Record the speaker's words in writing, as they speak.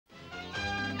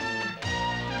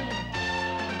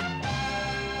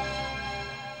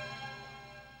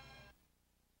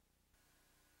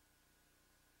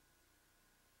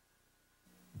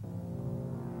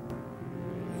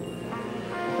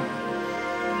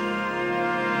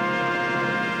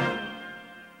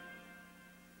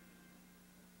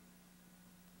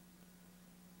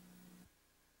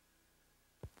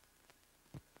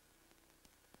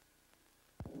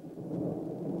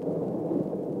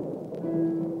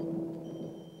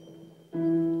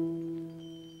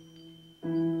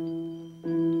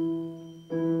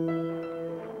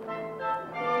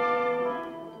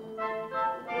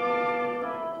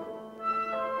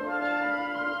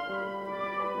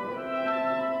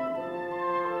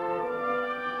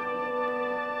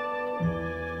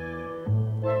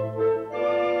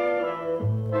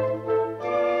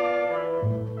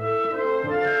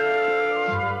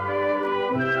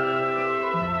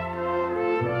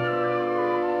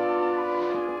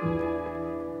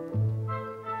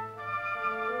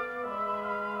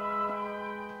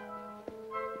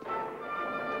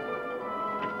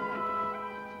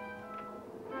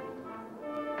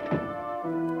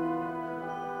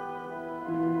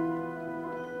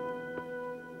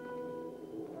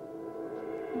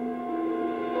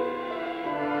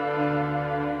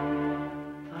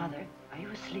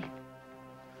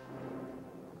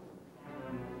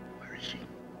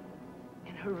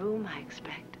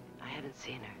expect. I haven't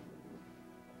seen her.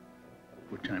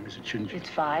 What time is it, shouldn't you? It's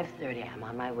 5:30. I'm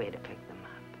on my way to pick them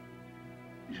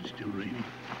up. Is it still raining?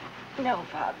 No,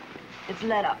 Pop. It's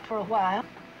let up for a while.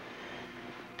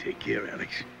 Take care,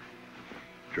 Alex.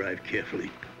 Drive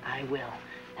carefully. I will.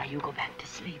 Now you go back to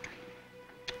sleep.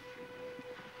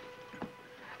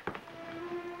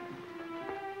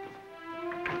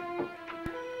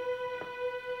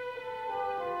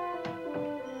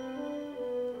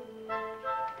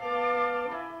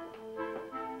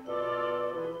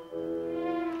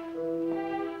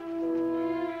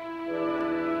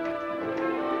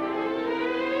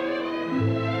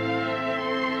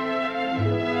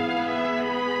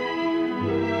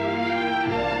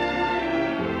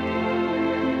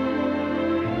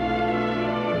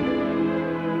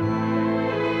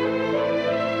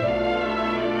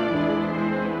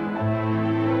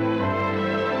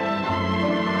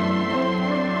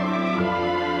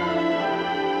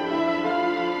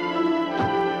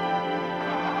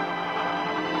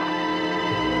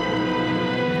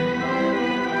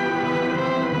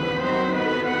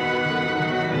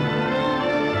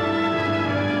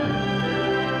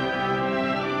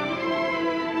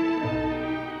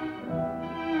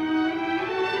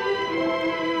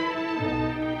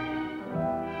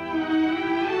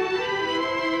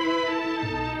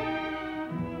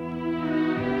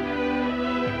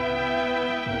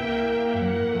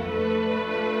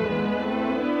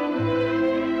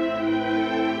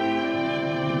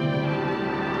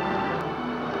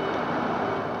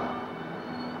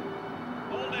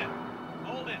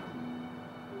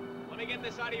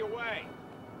 Out of your way.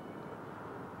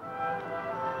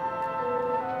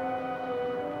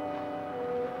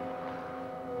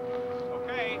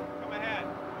 Okay, come ahead.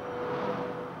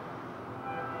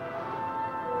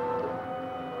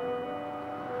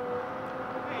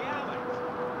 Hey, Alex!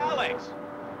 Alex!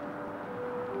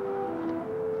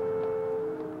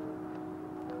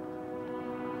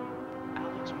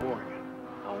 Alex Morgan,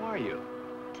 how are you?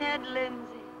 Ted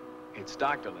Lindsay. It's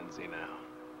Dr. Lindsay now.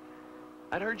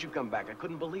 I'd heard you come back. I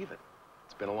couldn't believe it.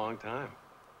 It's been a long time.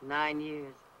 9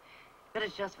 years. But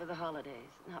it's just for the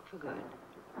holidays, not for good.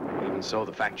 Even so,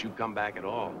 the fact you've come back at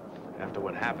all, after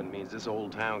what happened, means this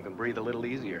old town can breathe a little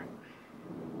easier.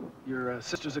 Your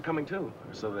sisters are coming too,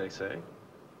 or so they say.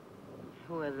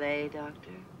 Who are they,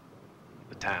 Doctor?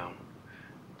 The town.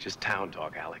 Just town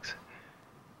talk, Alex.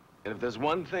 And if there's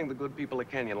one thing the good people of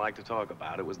Kenya like to talk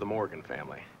about, it was the Morgan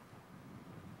family.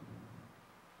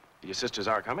 Your sisters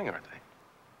are coming, aren't they?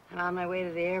 I'm on my way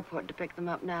to the airport to pick them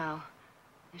up now.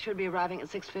 They should be arriving at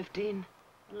 6:15,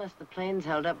 unless the plane's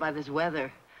held up by this weather.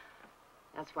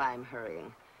 That's why I'm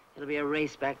hurrying. It'll be a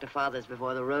race back to Father's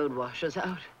before the road washes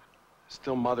out.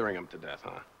 Still mothering them to death,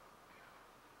 huh?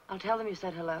 I'll tell them you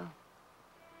said hello.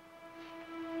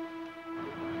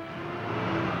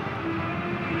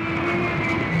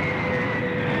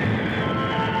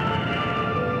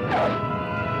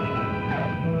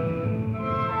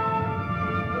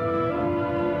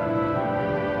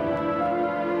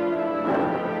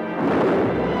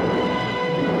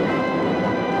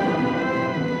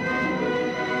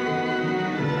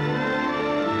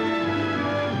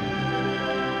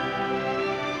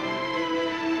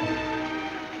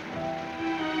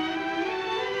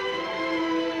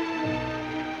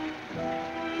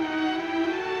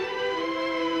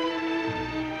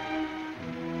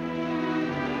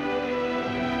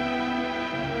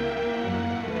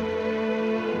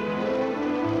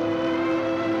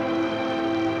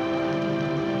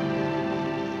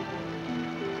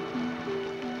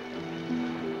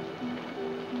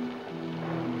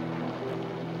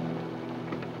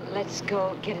 Let's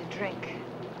go get a drink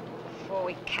before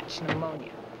we catch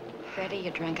pneumonia. Freddie,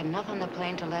 you drank enough on the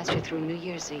plane to last you through New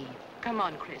Year's Eve. Come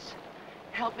on, Chris.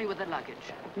 Help me with the luggage.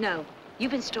 No,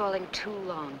 you've been stalling too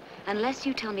long. Unless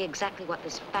you tell me exactly what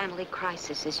this family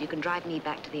crisis is, you can drive me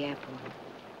back to the airport.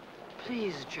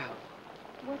 Please, Joe.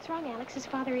 What's wrong, Alex? Is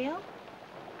Father ill?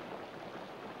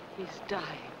 He's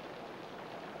dying.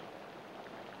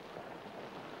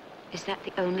 Is that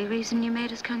the only reason you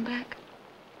made us come back?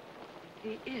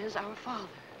 He is our father.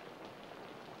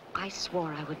 I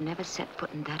swore I would never set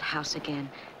foot in that house again,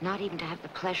 not even to have the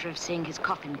pleasure of seeing his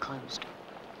coffin closed.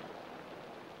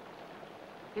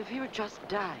 If he were just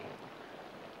dying,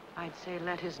 I'd say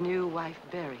let his new wife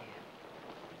bury him.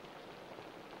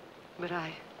 But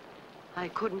I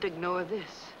couldn't ignore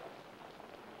this.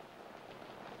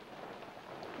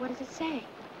 What does it say?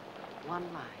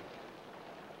 One line.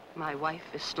 My wife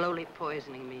is slowly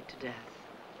poisoning me to death.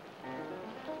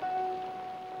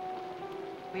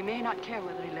 We may not care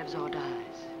whether he lives or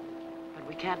dies, but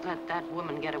we can't let that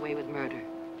woman get away with murder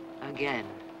again.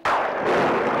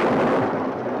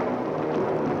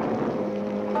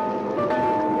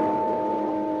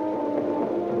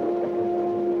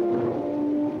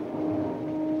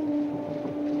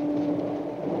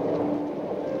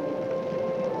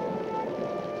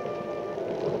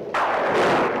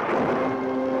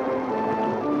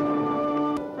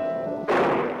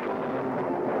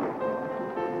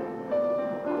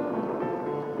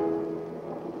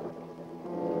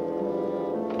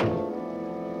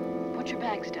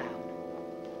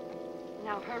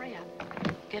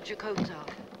 Get your coats off.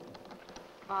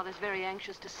 Father's very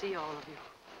anxious to see all of you.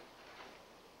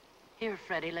 Here,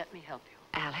 Freddie, let me help you.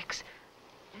 Alex,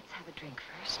 let's have a drink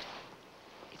first.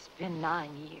 It's been 9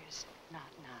 years. Not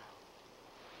now.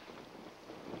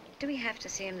 Do we have to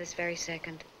see him this very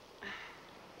second?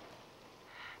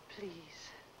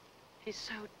 Please. He's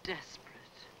so desperate.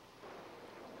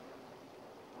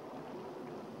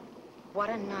 What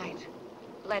a night.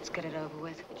 Let's get it over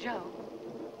with. Joe,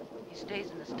 he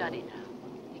stays in the study now.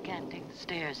 He can't take the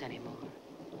stairs anymore.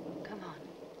 Come on.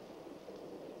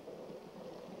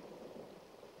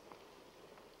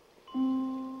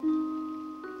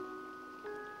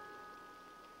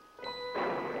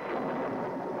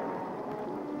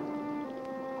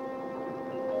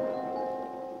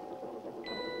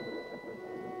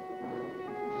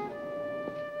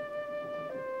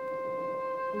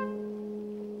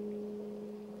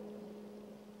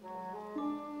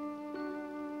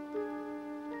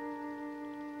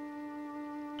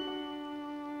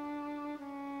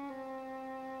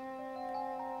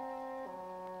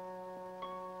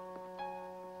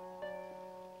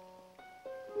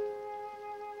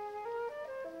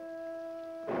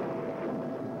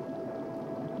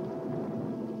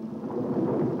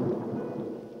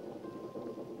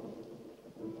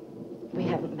 We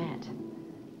haven't met.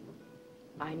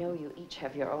 I know you each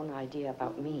have your own idea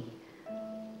about me.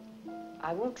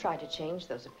 I won't try to change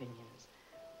those opinions,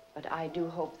 but I do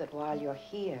hope that while you're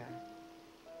here,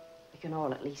 we can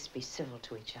all at least be civil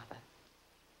to each other.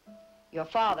 Your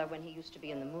father, when he used to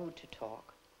be in the mood to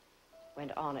talk,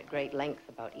 went on at great length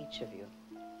about each of you.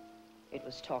 It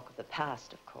was talk of the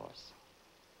past, of course,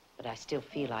 but I still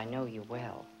feel I know you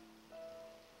well.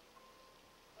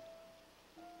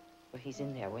 Well, he's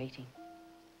in there waiting.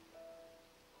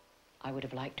 I would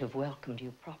have liked to have welcomed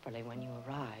you properly when you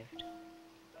arrived,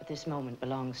 but this moment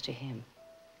belongs to him.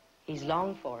 He's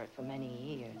longed for it for many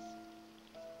years.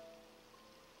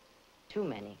 Too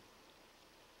many.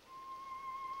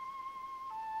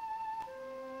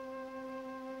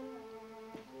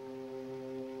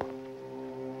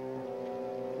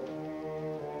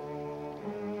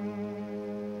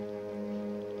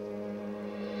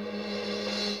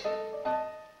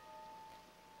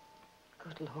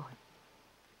 Good Lord.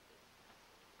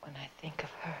 When I think of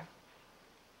her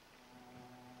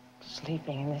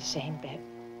sleeping in the same bed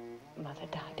Mother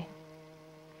died in.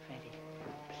 Freddie,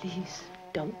 please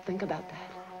don't think about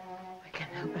that. I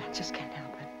can't help it. I just can't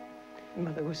help it.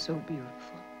 Mother was so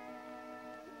beautiful.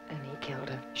 And he killed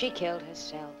her. She killed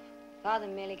herself. Father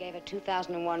merely gave her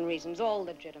 2001 reasons, all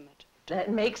legitimate.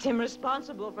 That makes him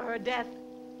responsible for her death.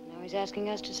 Now he's asking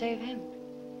us to save him.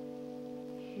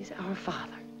 He's our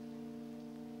father.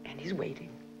 And he's waiting.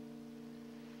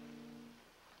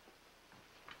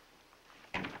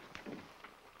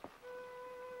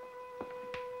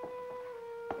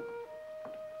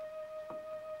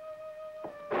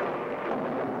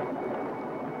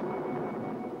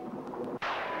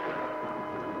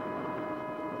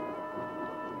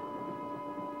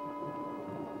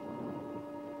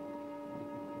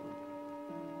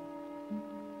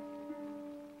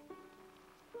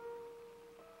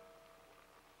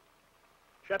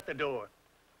 Shut the door.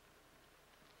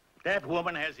 That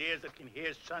woman has ears that can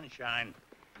hear sunshine.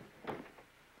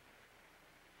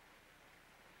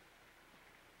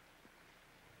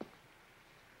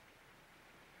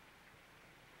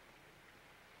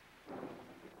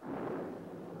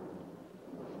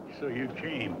 So you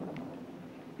came.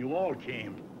 You all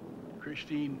came.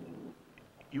 Christine,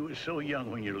 you were so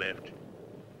young when you left.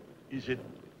 Is it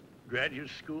graduate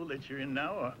school that you're in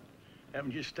now, or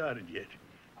haven't you started yet?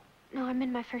 No, I'm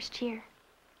in my first year.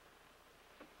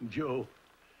 Joe,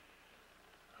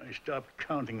 I stopped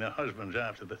counting the husbands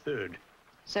after the third.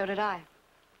 So did I.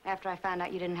 After I found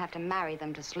out you didn't have to marry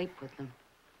them to sleep with them.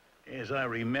 As I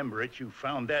remember it, you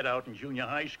found that out in junior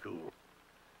high school.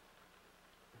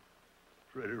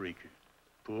 Frederica,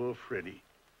 poor Freddie.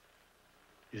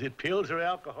 Is it pills or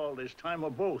alcohol this time,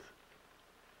 or both?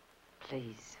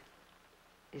 Please,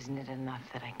 isn't it enough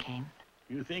that I came?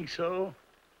 You think so?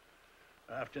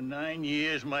 After 9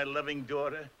 years, my loving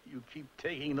daughter, you keep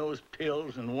taking those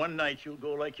pills, and one night you'll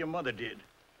go like your mother did.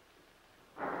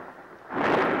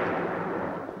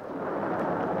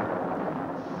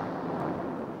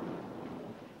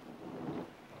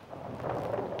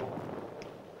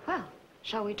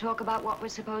 Shall we talk about what we're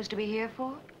supposed to be here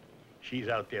for? She's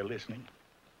out there listening.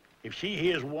 If she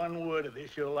hears one word of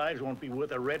this, your lives won't be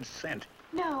worth a red cent.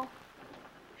 No.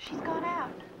 She's gone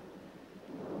out.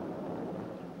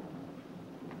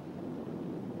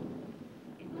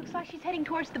 It looks like she's heading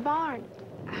towards the barn.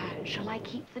 Shall I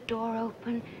keep the door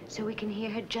open so we can hear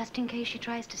her just in case she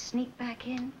tries to sneak back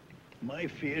in? My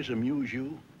fears amuse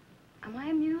you. Am I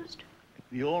amused?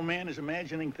 The old man is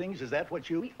imagining things. Is that what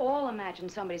you... We all imagine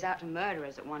somebody's out to murder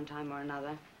us at one time or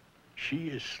another. She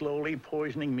is slowly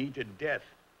poisoning me to death.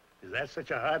 Is that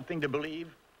such a hard thing to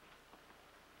believe?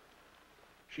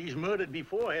 She's murdered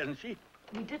before, hasn't she?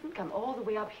 We didn't come all the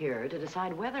way up here to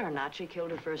decide whether or not she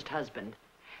killed her first husband.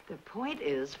 The point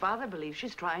is, Father believes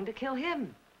she's trying to kill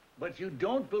him. But you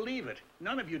don't believe it.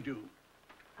 None of you do.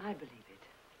 I believe it.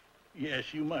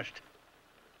 Yes, you must.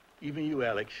 Even you,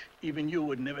 Alex. Even you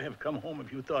would never have come home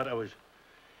if you thought I was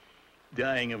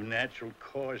dying of natural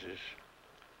causes.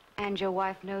 And your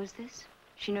wife knows this?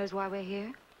 She knows why we're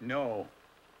here? No.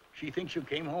 She thinks you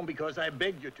came home because I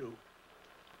begged you to.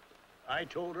 I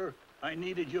told her I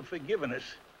needed your forgiveness.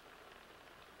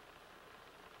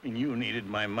 And you needed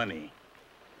my money.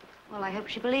 Well, I hope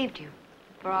she believed you,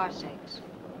 for our sakes.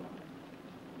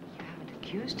 You haven't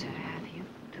accused her, have you?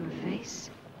 To her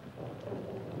face?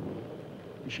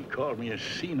 She called me a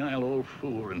senile old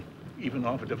fool and even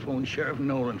offered to phone Sheriff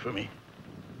Nolan for me.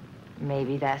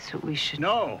 Maybe that's what we should...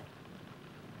 No!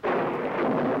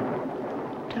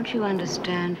 Don't you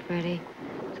understand, Freddie?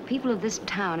 The people of this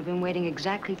town have been waiting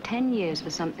exactly 10 years for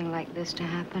something like this to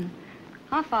happen.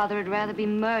 Our father would rather be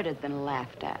murdered than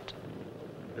laughed at.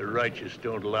 The righteous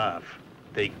don't laugh.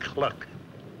 They cluck.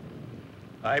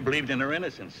 I believed in her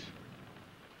innocence.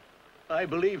 I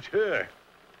believed her.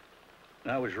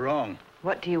 I was wrong.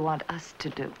 What do you want us to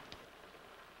do?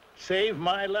 Save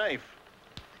my life.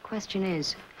 The question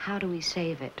is, how do we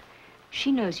save it?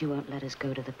 She knows you won't let us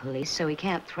go to the police, so we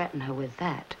can't threaten her with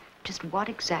that. Just what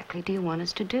exactly do you want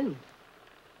us to do?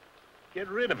 Get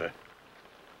rid of her.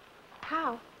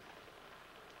 How?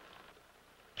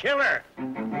 Kill her!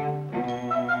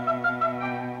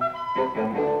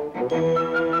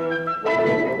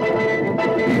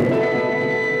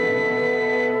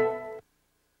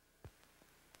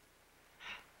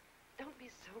 Don't be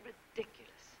so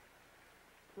ridiculous.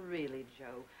 Really,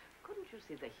 Joe, couldn't you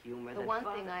see the humor? The one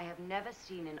thing I have never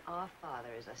seen in our father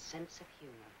is a sense of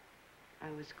humor. I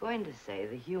was going to say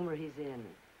the humor he's in.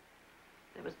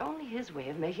 That was only his way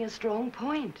of making a strong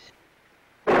point.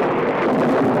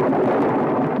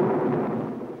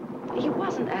 He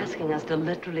wasn't asking us to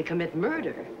literally commit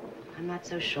murder. I'm not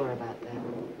so sure about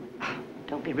that.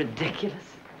 Don't be ridiculous.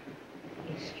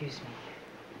 Excuse me.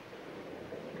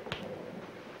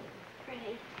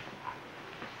 Freddie.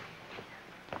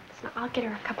 So I'll get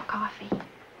her a cup of coffee.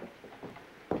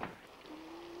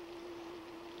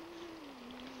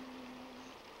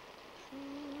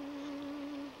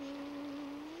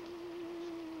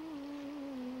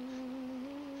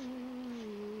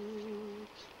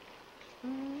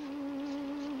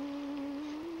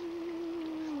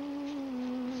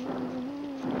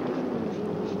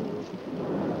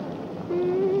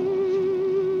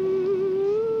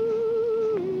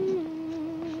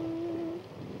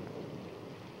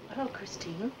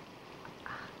 Christine?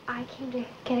 I came to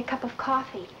get a cup of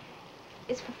coffee.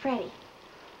 It's for Freddie.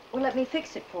 Well, let me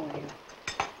fix it for you.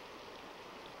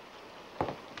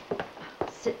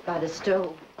 Sit by the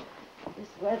stove. This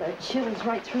weather chills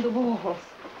right through the walls.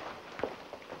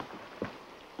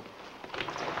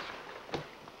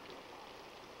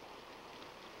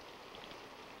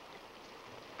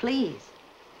 Please.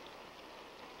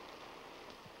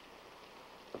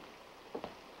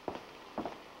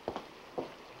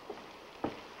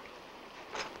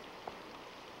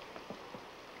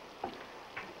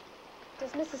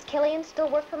 Does Mrs. Killian still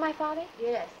work for my father?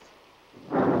 Yes.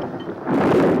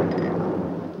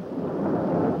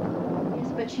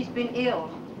 Yes, but she's been ill.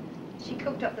 She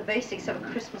cooked up the basics of a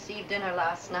Christmas Eve dinner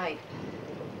last night.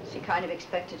 She kind of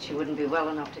expected she wouldn't be well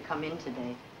enough to come in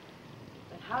today.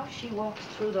 But how she walks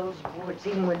through those woods,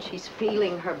 even when she's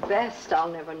feeling her best, I'll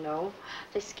never know.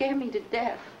 They scare me to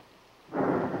death.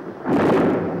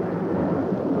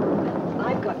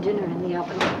 I've got dinner in the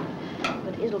oven,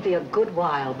 but it'll be a good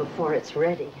while before it's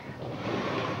ready.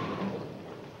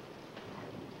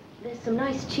 There's some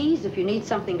nice cheese if you need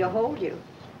something to hold you.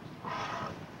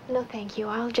 No, thank you.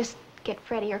 I'll just get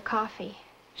Freddie her coffee.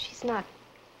 She's not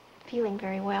feeling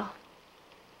very well.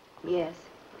 Yes.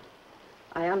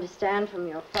 I understand from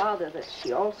your father that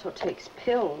she also takes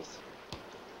pills.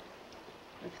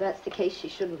 If that's the case, she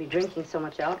shouldn't be drinking so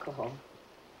much alcohol.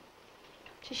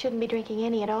 She shouldn't be drinking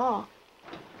any at all.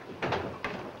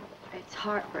 It's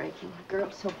heartbreaking. A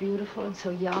girl so beautiful and so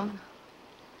young.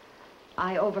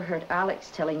 I overheard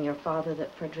Alex telling your father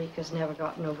that Frederica's never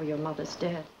gotten over your mother's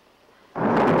death.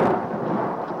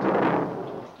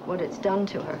 What it's done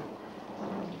to her.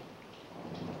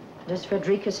 Does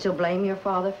Frederica still blame your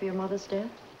father for your mother's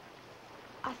death?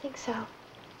 I think so.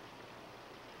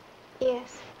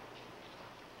 Yes.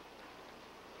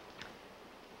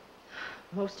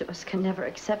 Most of us can never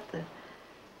accept the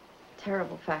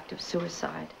terrible fact of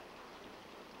suicide.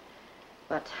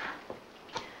 But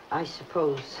I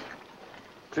suppose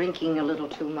drinking a little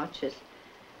too much is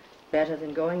better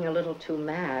than going a little too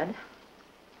mad,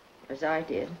 as I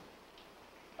did.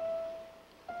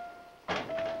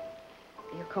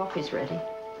 Your coffee's ready.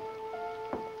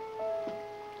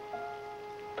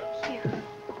 Thank you.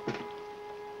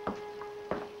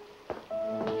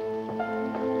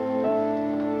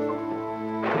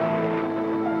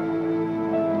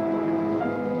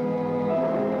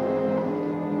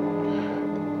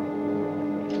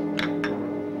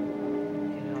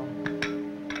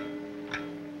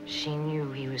 She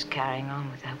knew he was carrying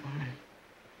on with that woman.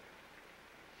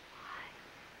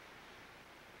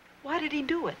 Why did he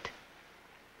do it?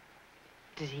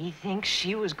 Did he think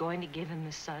she was going to give him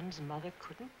the sons his mother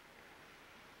couldn't?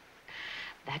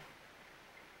 That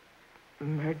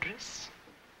murderess?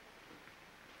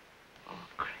 Oh,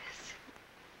 Chris,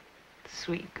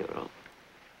 sweet girl.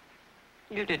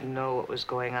 You didn't know what was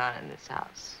going on in this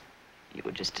house. You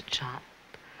were just a child.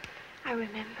 I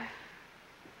remember.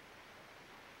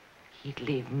 He'd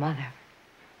leave Mother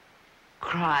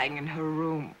crying in her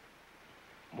room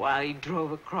while he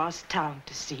drove across town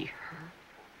to see her.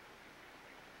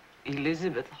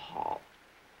 Elizabeth Hall.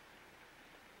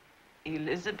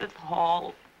 Elizabeth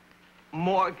Hall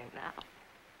Morgan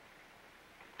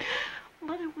now.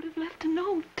 Mother would have left a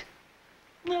note.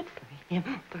 Not for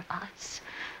him, for us.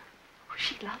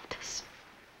 She loved us.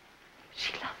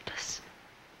 She loved us.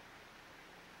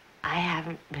 I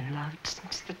haven't been loved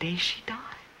since the day she died.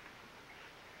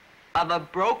 Of a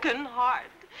broken heart.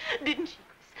 Didn't she,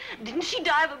 Chris? Didn't she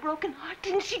die of a broken heart?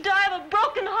 Didn't she die of a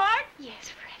broken heart? Yes,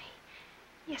 Freddie.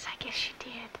 Yes, I guess she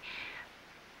did.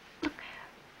 Look,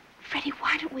 Freddie,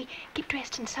 why don't we get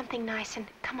dressed in something nice and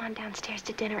come on downstairs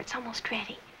to dinner? It's almost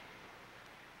ready.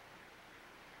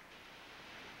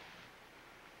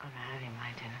 I'm having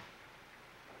my dinner.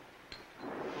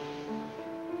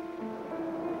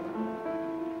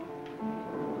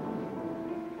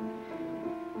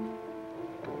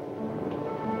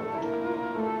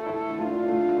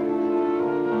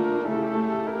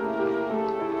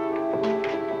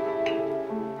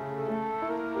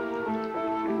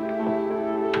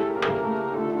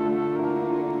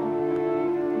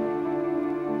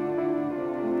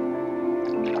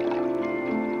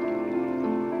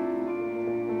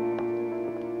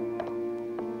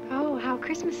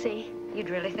 Christmassy. You'd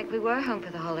really think we were home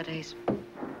for the holidays.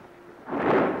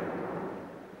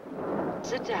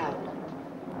 Sit down.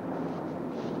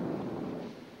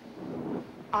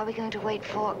 Are we going to wait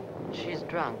for... She's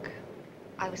drunk.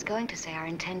 I was going to say our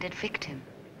intended victim.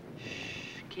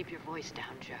 Shh. Keep your voice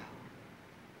down, Joe.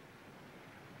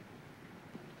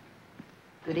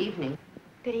 Good evening.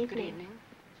 Good evening. Good evening.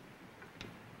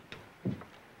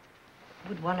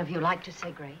 Would one of you like to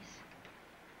say grace?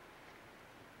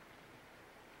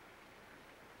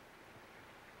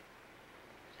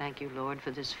 Thank you, Lord,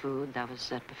 for this food thou hast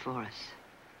set before us,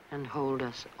 and hold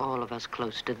us, all of us,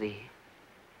 close to thee.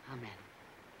 Amen.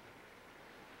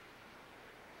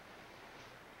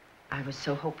 I was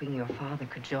so hoping your father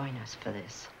could join us for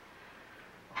this.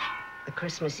 The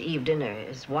Christmas Eve dinner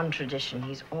is one tradition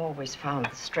he's always found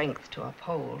the strength to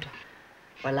uphold.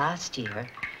 Well, last year,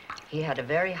 he had a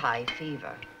very high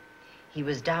fever. He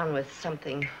was down with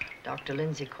something Dr.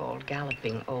 Lindsay called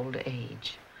galloping old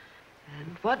age.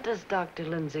 And what does Dr.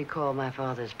 Lindsay call my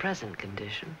father's present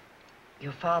condition?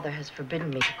 Your father has forbidden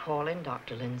me to call in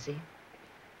Dr. Lindsay,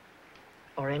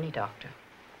 or any doctor.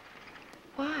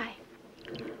 Why?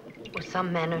 Well,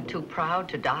 some men are too proud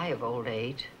to die of old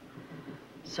age,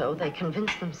 so they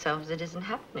convince themselves it isn't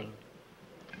happening.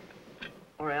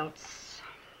 Or else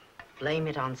blame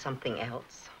it on something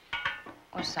else.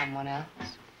 Or someone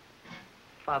else.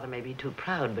 Father may be too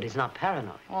proud, but he's not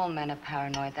paranoid. All men are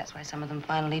paranoid. That's why some of them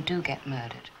finally do get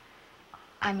murdered.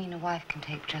 I mean, a wife can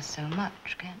take just so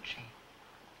much, can't she?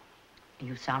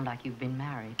 You sound like you've been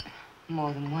married.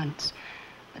 More than once.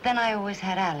 But then I always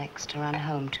had Alex to run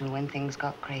home to when things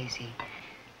got crazy.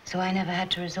 So I never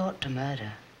had to resort to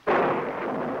murder.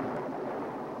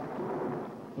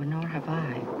 Well, nor have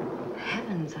I.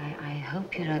 Heavens, I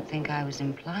hope you don't think I was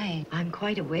implying. I'm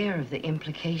quite aware of the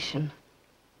implication.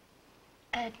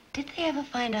 Did they ever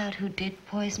find out who did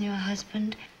poison your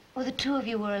husband? Or the two of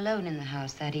you were alone in the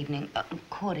house that evening,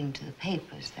 according to the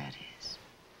papers, that is?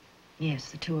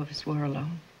 Yes, the two of us were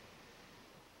alone.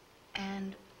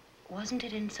 And wasn't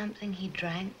it in something he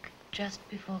drank just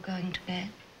before going to bed?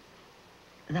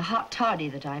 The hot toddy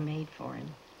that I made for him,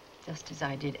 just as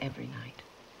I did every night.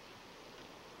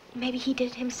 Maybe he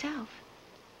did it himself.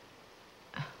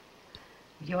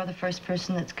 You're the first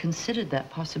person that's considered that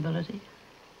possibility.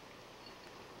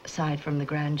 Aside from the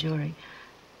grand jury.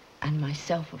 And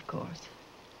myself, of course.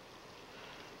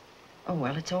 Oh,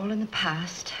 well, it's all in the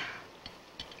past.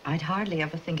 I'd hardly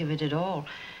ever think of it at all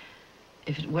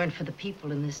if it weren't for the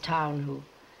people in this town who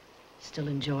still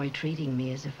enjoy treating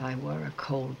me as if I were a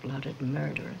cold-blooded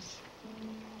murderess.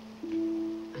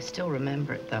 I still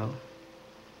remember it, though.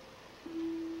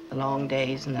 The long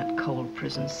days in that cold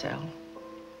prison cell.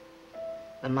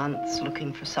 The months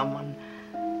looking for someone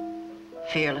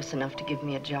fearless enough to give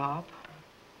me a job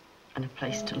and a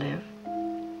place to live.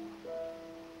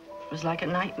 It was like a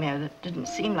nightmare that didn't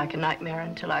seem like a nightmare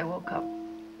until I woke up.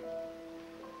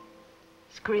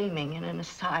 Screaming in an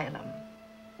asylum.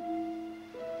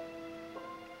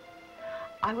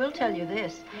 I will tell you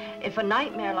this, if a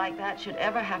nightmare like that should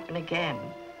ever happen again,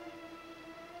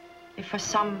 if for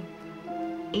some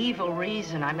evil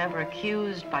reason I'm ever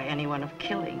accused by anyone of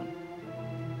killing,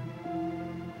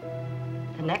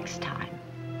 the next time,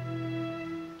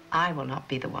 I will not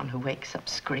be the one who wakes up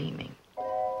screaming.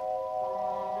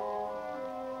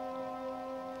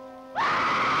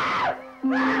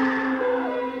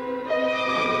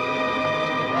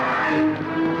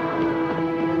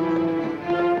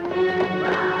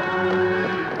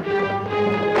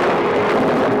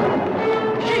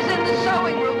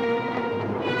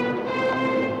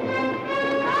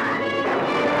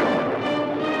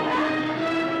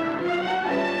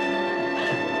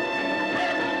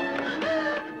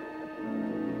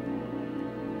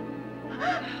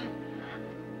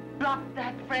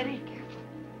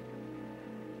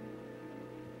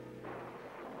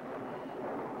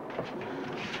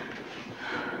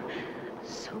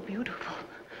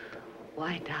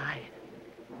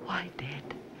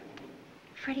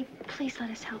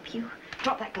 Help you.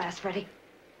 Drop that glass, Freddie.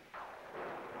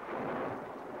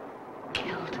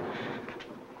 Killed.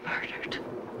 Murdered.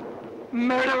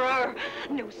 Murderer!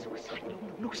 No suicide.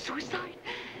 No suicide.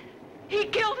 He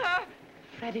killed her!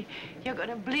 Freddie, you're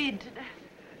gonna bleed to death.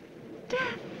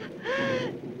 Death!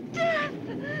 Death!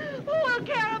 Who will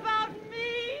care about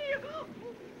me? Who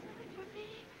will decide for me?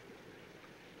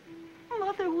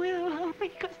 Mother will,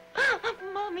 because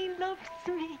Mommy loves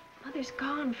me. Mother's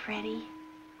gone, Freddie.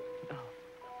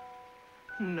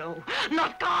 No,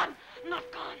 not gone, not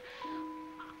gone.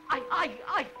 I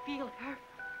feel her.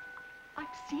 I've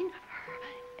seen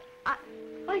her.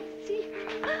 I see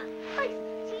her. I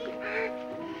see her.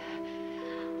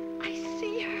 I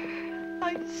see her.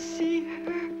 I see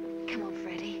her. Come on,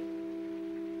 Freddie.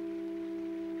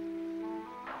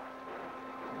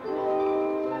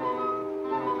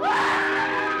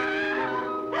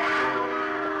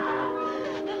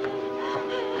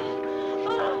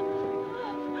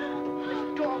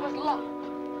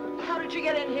 Did you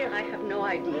get in here? I have no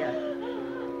idea.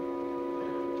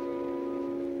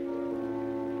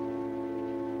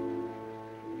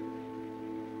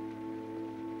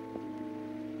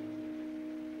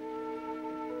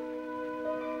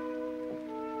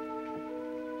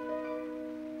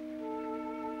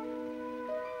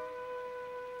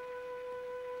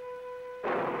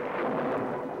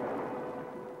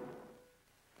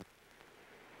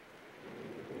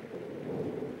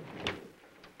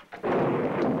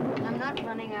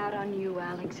 Running out on you,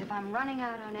 Alex. If I'm running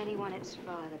out on anyone, it's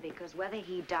Father, because whether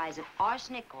he dies of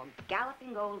arsenic or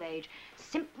galloping old age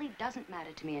simply doesn't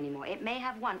matter to me anymore. It may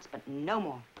have once, but no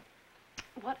more.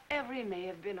 Whatever he may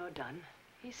have been or done,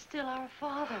 he's still our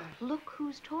father. Look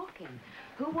who's talking.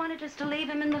 Who wanted us to leave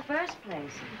him in the first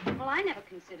place? Well, I never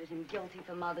considered him guilty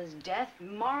for Mother's death,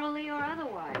 morally or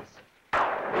otherwise.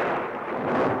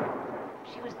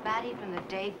 She was batty from the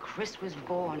day Chris was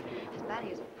born. As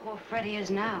batty as poor Freddie is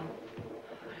now.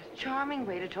 Charming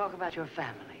way to talk about your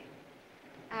family.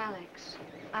 Alex,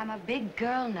 I'm a big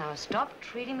girl now. Stop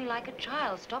treating me like a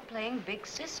child. Stop playing big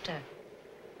sister.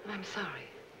 I'm sorry.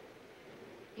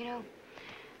 You know,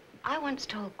 I once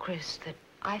told Chris that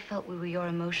I felt we were your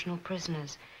emotional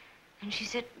prisoners. And she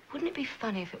said, wouldn't it be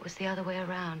funny if it was the other way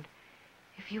around?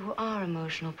 If you were our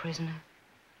emotional prisoner.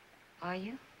 Are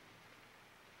you?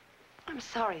 I'm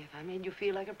sorry if I made you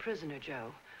feel like a prisoner,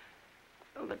 Joe.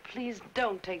 Oh, but please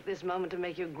don't take this moment to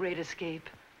make your great escape.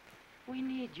 We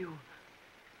need you.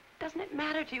 Doesn't it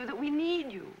matter to you that we need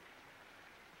you?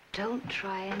 Don't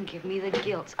try and give me the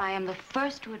gilts. I am the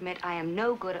first to admit I am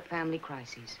no good at family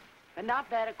crises. But not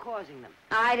bad at causing them.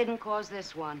 I didn't cause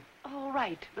this one. All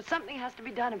right, but something has to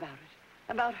be done about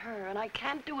it. About her, and I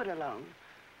can't do it alone.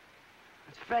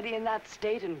 With Freddie in that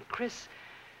state and Chris...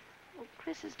 Well,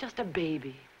 Chris is just a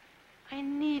baby. I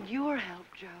need your help,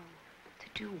 Joe. To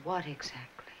do what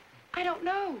exactly? I don't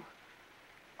know.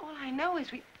 All I know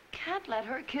is we can't let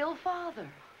her kill Father.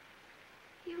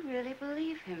 You really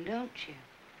believe him, don't you?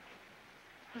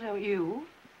 Well, don't you?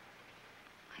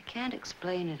 I can't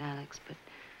explain it, Alex, but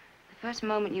the first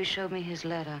moment you showed me his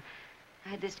letter, I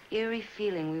had this eerie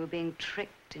feeling we were being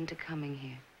tricked into coming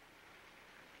here.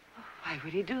 Oh, why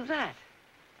would he do that?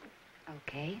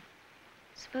 Okay.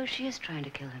 Suppose she is trying to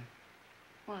kill him.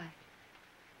 Why?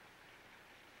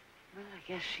 Well, I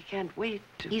guess she can't wait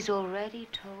to... He's already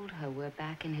told her we're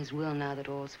back in his will now that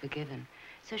all's forgiven.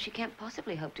 So she can't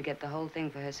possibly hope to get the whole thing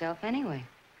for herself anyway.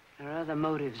 There are other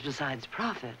motives besides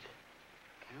profit.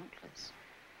 Countless.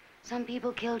 Some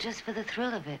people kill just for the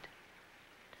thrill of it.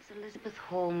 Does Elizabeth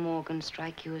Hall Morgan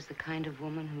strike you as the kind of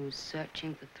woman who's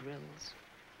searching for thrills?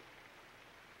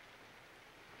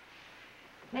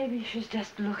 Maybe she's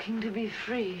just looking to be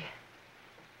free.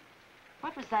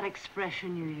 What was that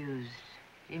expression you used?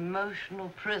 Emotional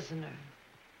prisoner.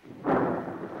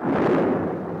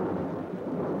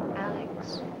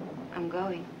 Alex, I'm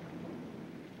going.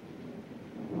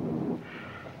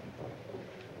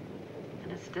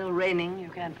 And it's still raining. You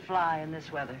can't fly in this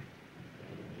weather.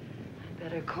 I'd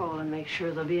better call and make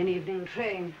sure there'll be an evening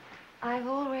train. I've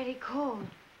already called,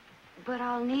 but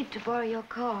I'll need to borrow your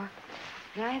car.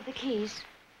 Can I have the keys?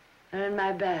 They're in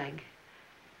my bag.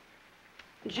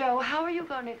 Joe, how are you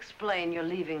going to explain you're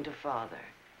leaving to Father?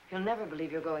 He'll never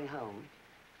believe you're going home.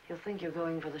 He'll think you're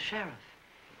going for the sheriff.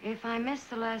 If I miss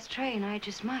the last train, I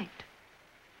just might.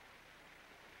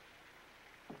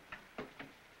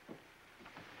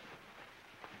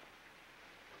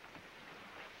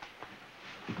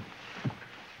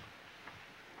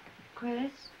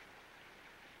 Chris?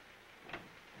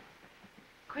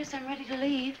 Chris, I'm ready to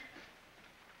leave.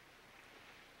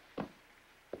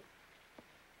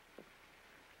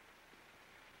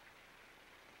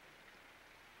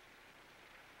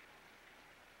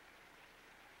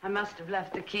 I must have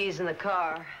left the keys in the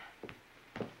car.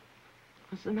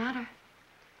 What's the matter?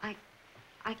 I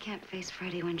can't face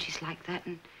Freddie when she's like that,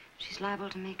 and she's liable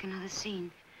to make another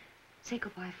scene. Say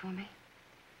goodbye for me.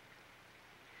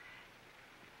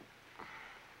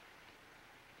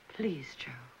 Please,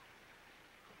 Joe.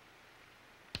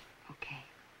 Okay.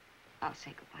 I'll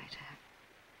say goodbye to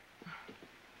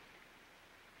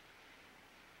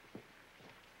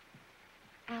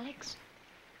her. Alex,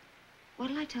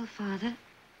 what'll I tell Father?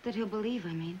 That he'll believe,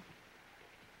 I mean.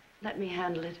 Let me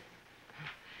handle it.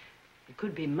 It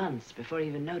could be months before he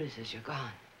even notices you're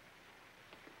gone.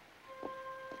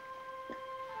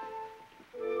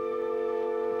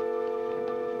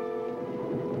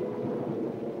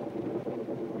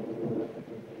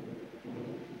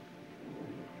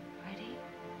 Ready?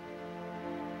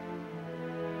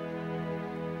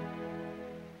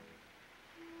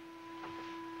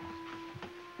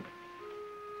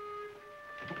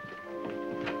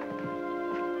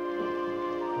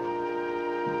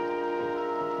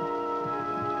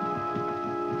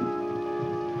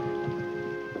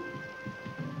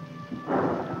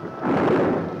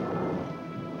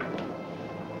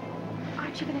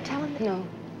 Aren't you going to tell him that... No.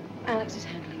 Alex is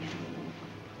handling it.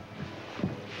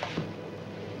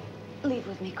 Leave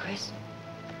with me, Chris.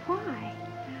 Why?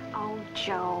 Oh,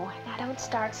 Joe, now don't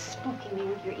start spooking me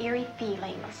with your eerie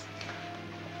feelings.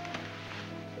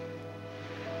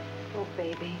 Oh,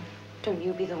 baby. Don't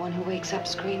you be the one who wakes up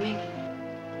screaming.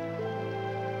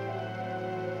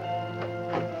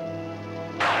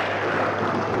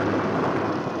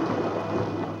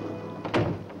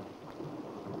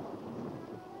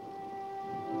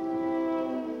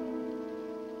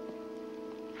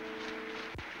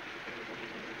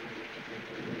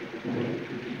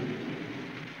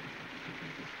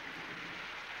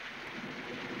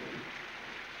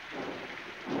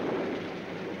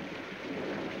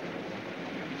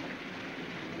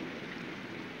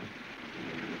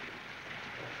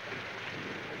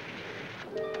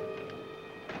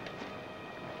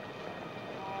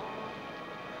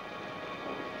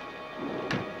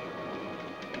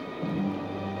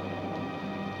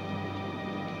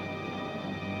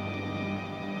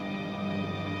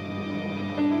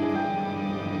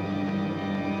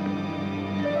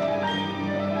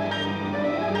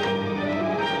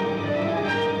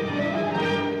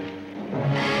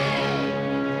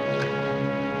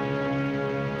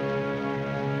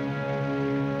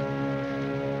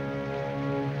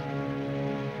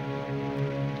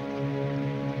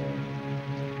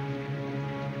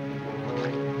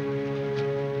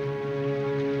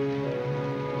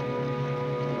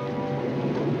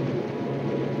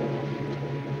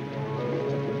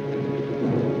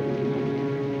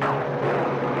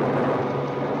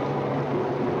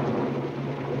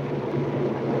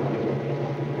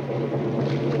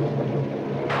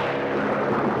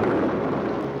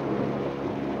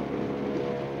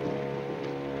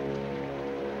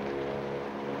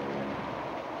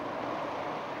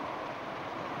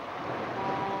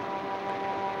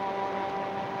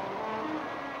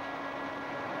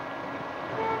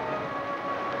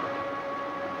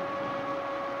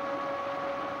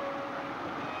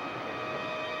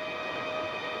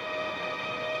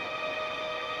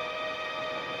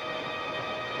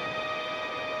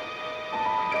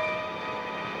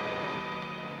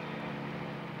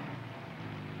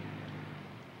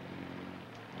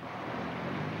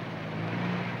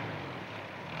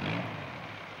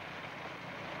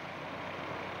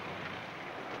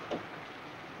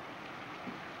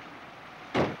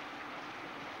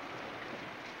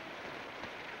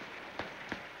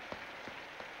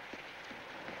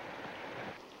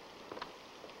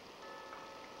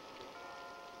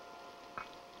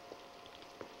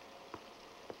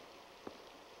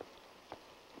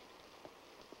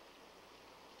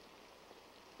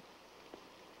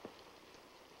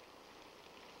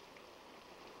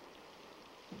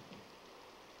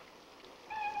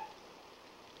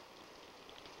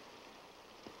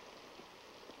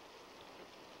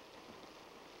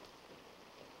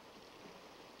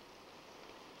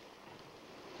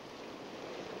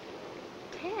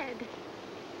 Ted.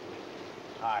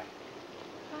 Hi.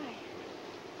 Hi.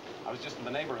 I was just in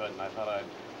the neighborhood, and I thought I'd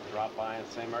drop by and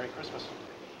say Merry Christmas.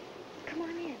 Come on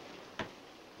in.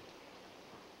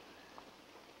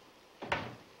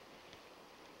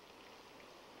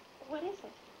 What is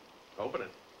it? Open it.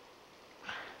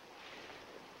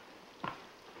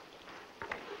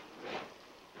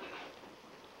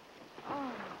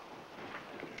 Oh.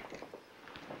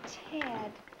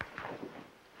 Ted.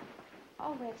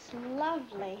 Oh, it's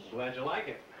lovely. Glad you like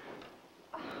it.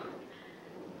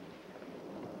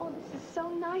 Oh, this is so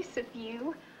nice of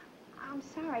you. I'm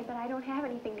sorry, but I don't have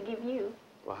anything to give you.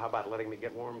 Well, how about letting me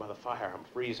get warm by the fire? I'm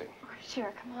freezing. Oh,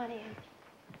 sure, come on in.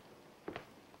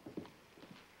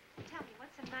 Tell me,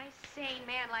 what's a nice, sane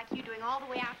man like you doing all the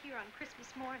way out here on Christmas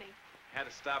morning? Had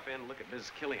to stop in and look at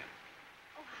Mrs. Killian.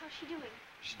 Oh, how's she doing?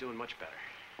 She's doing much better.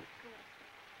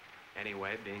 Good.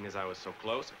 Anyway, being as I was so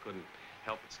close, I couldn't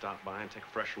help but stop by and take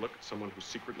a fresh look at someone who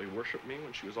secretly worshipped me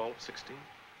when she was all of 16. I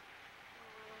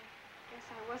guess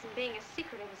I wasn't being as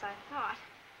secretive as I thought.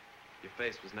 Your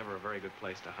face was never a very good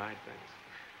place to hide things.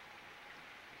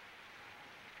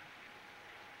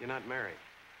 You're not married.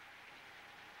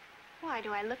 Why,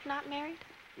 do I look not married?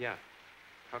 Yeah.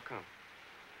 How come?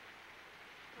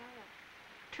 Well,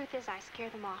 the truth is I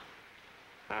scare them off.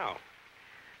 How?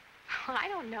 Well, I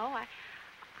don't know.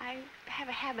 I have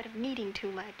a habit of needing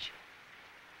too much.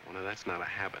 Well, no, that's not a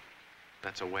habit.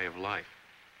 That's a way of life.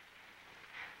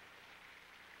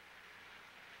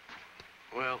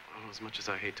 Well, as much as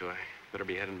I hate to, I better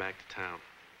be heading back to town.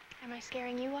 Am I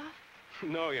scaring you off?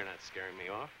 No, you're not scaring me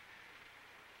off.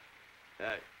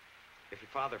 If your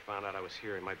father found out I was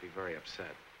here, he might be very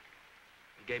upset.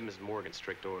 He gave Miss Morgan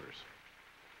strict orders.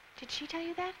 Did she tell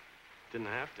you that? Didn't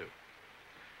have to.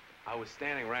 I was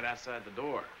standing right outside the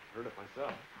door. Heard it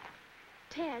myself.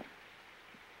 Ted,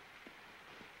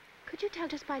 could you tell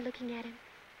just by looking at him?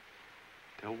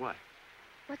 Tell what?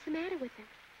 What's the matter with him?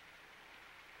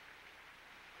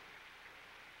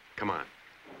 Come on.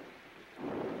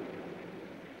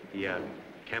 He,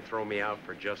 can't throw me out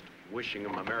for just wishing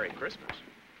him a Merry Christmas.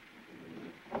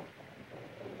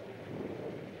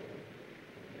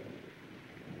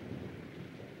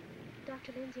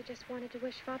 Dr. Lindsay just wanted to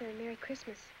wish Father a Merry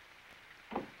Christmas.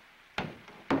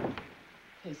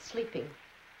 He's sleeping.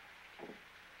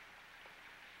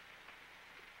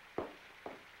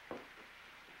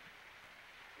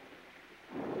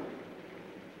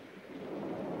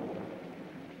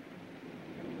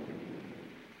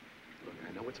 Look,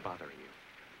 I know it's bothering you.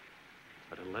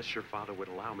 But unless your father would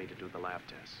allow me to do the lab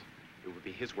tests, it would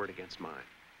be his word against mine.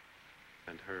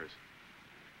 And hers.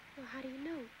 Well, how do you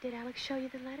know? Did Alex show you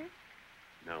the letter?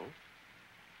 No?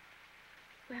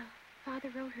 Well, Father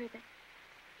wrote her that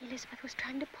Elizabeth was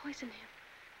trying to poison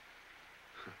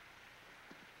him.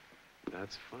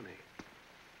 That's funny.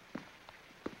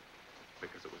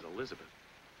 Because it was Elizabeth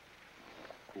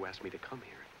who asked me to come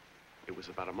here. It was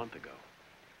about a month ago.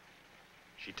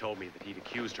 She told me that he'd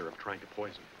accused her of trying to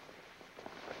poison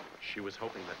her. She was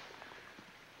hoping that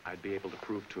I'd be able to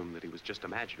prove to him that he was just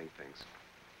imagining things.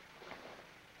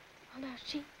 Well, now,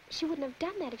 she wouldn't have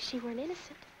done that if she weren't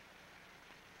innocent.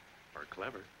 Or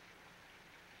clever.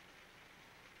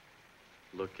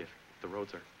 Look, if the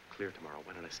roads are clear tomorrow,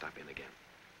 why don't I stop in again?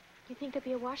 You think there'll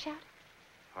be a washout?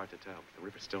 Hard to tell. The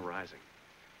river's still rising.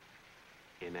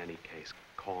 In any case,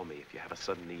 call me if you have a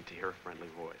sudden need to hear a friendly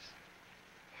voice.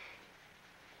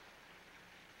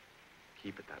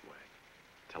 Keep it that way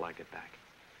till I get back.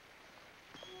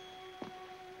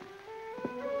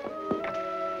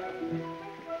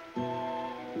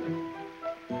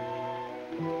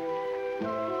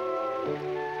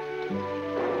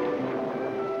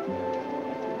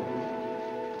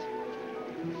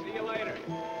 See you later.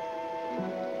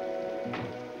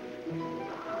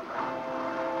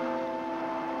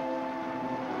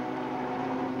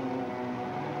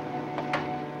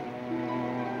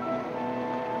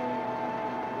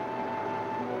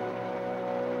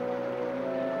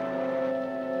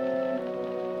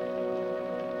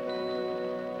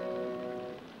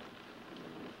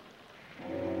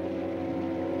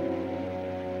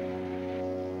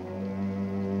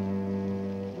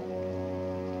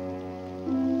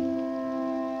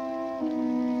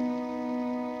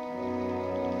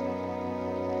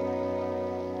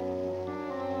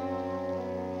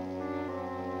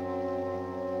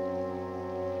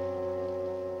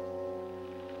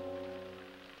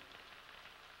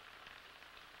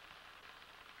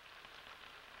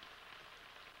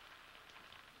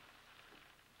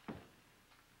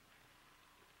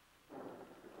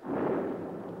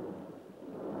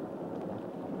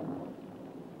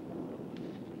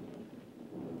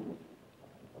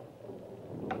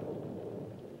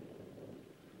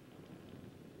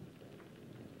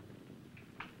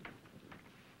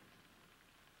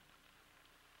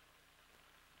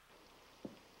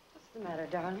 the matter,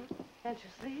 darling? Can't you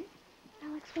sleep?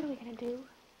 Alex, what are we going to do?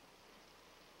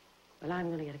 Well, I'm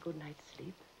going to get a good night's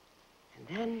sleep.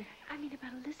 And then, I mean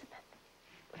about Elizabeth.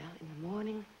 well, in the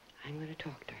morning, I'm going to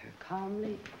talk to her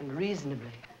calmly and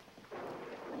reasonably.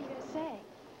 What are you going to say?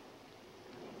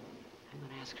 I'm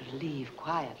going to ask her to leave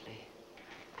quietly.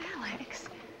 Alex.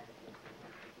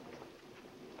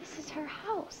 This is her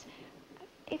house.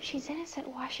 If she's innocent,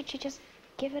 why should she just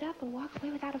give it up and walk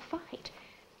away without a fight?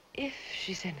 If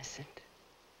she's innocent,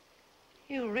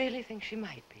 you really think she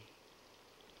might be?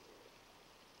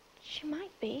 She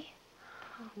might be.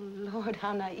 Oh, Lord,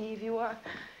 how naive you are.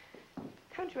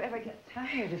 Don't you ever get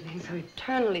tired of being so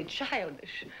eternally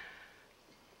childish?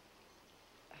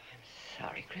 Oh, I'm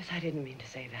sorry, Chris. I didn't mean to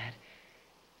say that.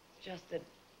 It's just that,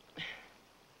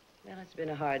 well, it's been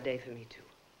a hard day for me, too.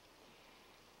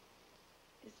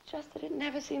 It's just that it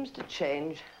never seems to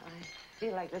change. I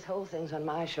feel like this whole thing's on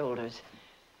my shoulders.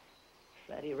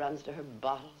 Freddie runs to her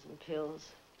bottles and pills.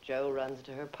 Joe runs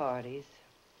to her parties.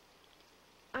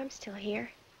 I'm still here.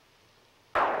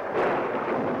 Don't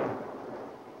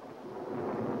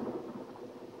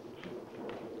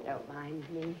mind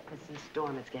me. It's the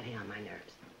storm that's getting on my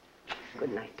nerves.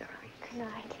 Good night, darling. Good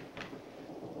night.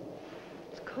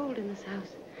 It's cold in this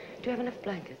house. Do you have enough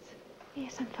blankets?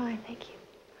 Yes, I'm fine, thank you.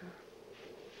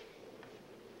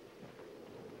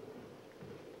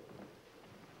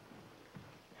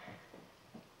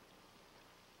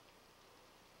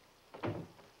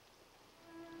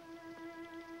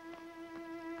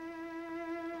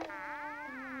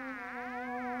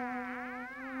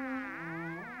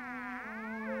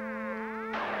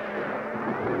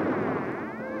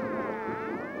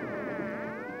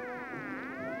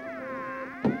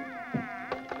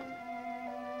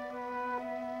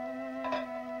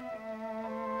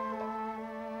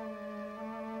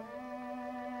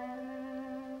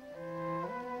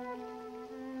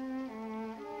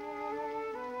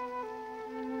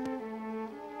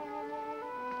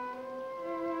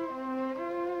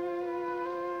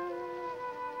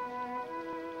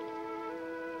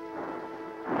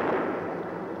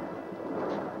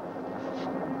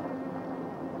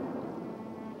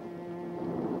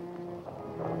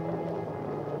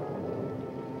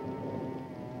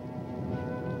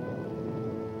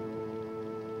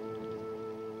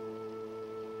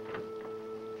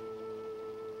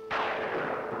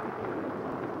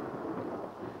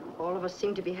 All of us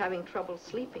seem to be having trouble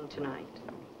sleeping tonight.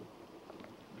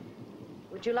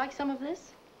 Would you like some of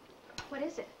this? What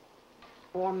is it?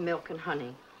 Warm milk and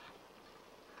honey.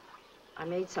 I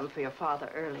made some for your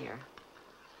father earlier.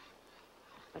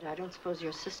 But I don't suppose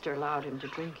your sister allowed him to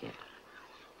drink it.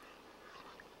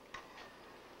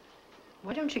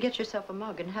 Why don't you get yourself a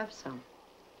mug and have some?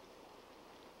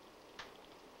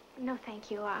 No, thank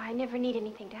you. I never need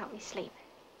anything to help me sleep.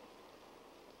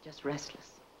 Just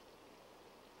restless.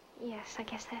 Yes, I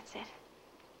guess that's it.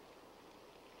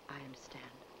 I understand.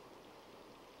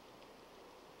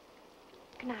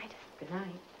 Good night. Good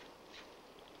night.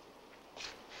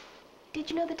 Did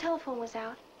you know the telephone was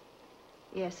out?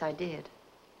 Yes, I did.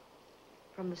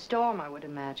 From the storm, I would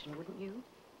imagine, wouldn't you?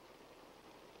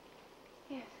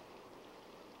 Yes.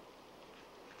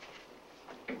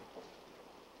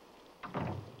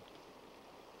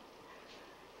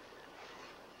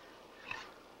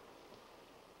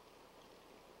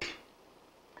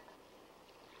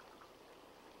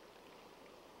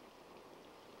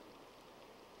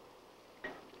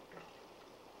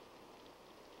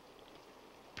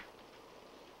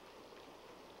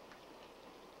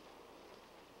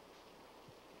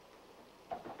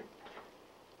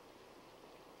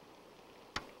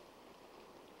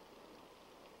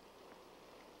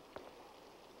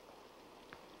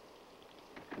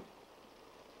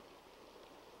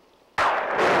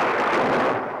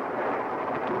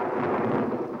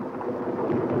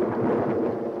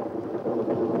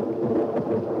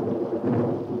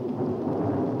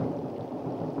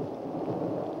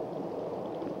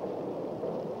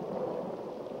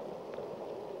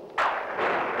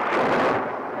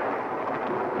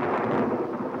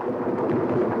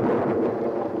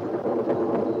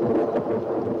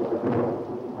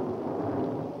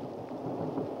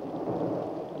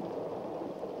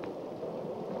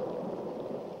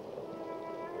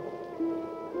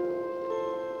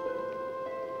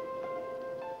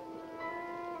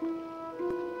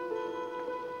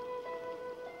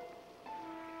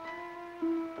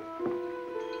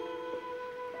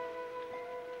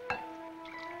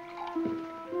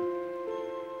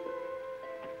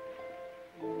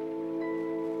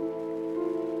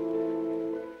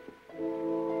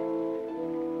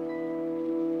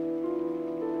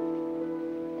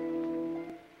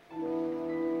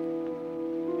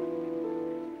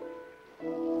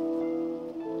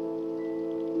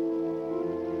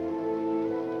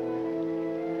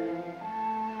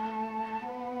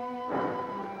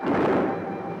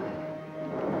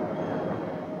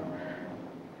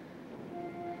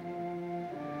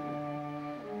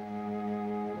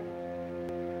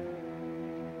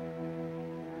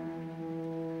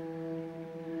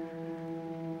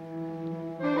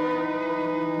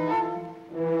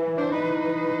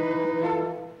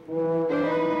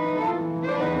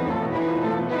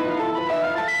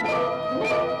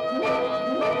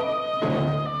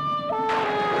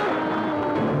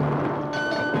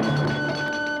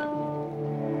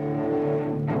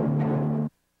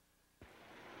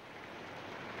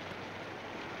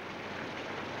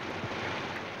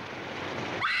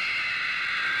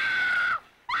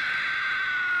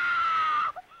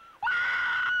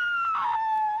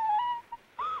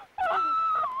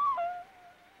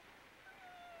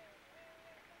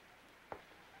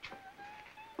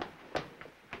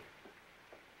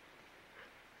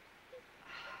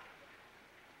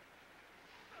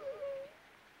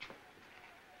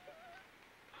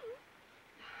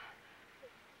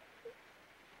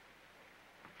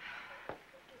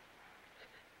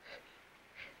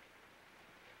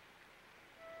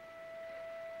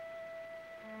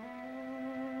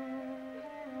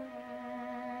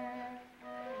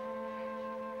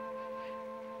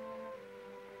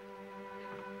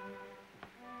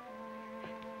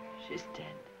 She's dead.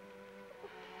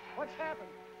 What's happened?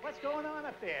 What's going on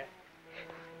up there?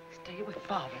 Stay with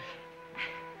Father.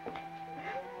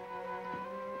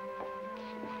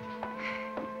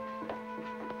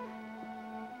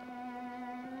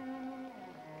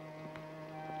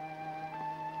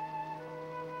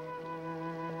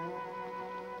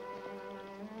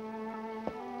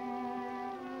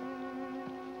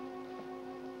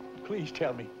 Please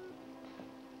tell me.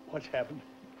 What's happened?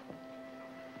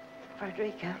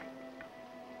 Frederica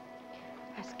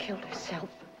has killed herself.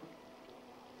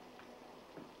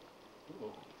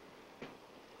 Oh.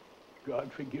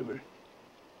 God forgive her.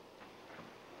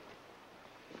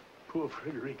 Poor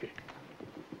Frederica.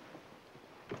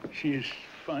 She has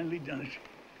finally done it.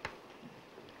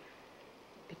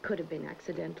 It could have been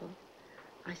accidental.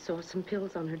 I saw some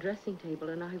pills on her dressing table,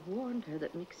 and I warned her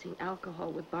that mixing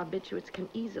alcohol with barbiturates can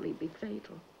easily be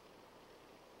fatal.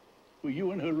 Were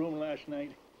you in her room last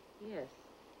night? Yes.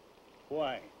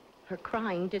 Why? Her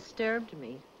crying disturbed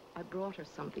me. I brought her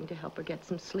something to help her get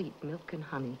some sleep, milk and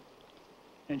honey.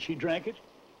 And she drank it?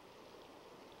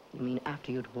 You mean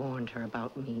after you'd warned her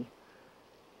about me?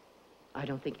 I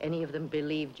don't think any of them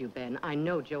believed you, Ben. I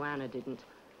know Joanna didn't.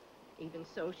 Even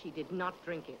so, she did not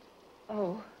drink it.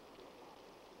 Oh.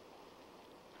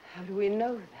 How do we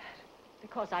know that?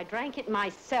 Because I drank it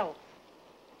myself.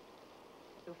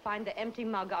 You'll find the empty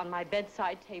mug on my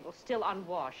bedside table, still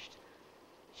unwashed.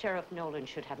 Sheriff Nolan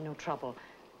should have no trouble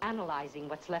analyzing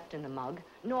what's left in the mug,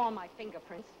 nor my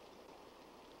fingerprints.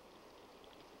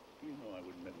 You know I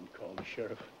wouldn't let them call the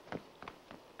sheriff.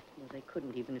 Well, they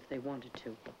couldn't even if they wanted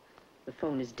to. The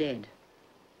phone is dead.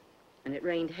 And it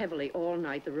rained heavily all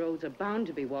night. The roads are bound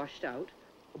to be washed out.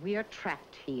 We are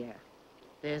trapped here.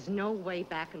 There's no way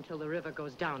back until the river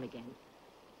goes down again.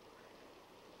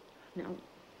 Now,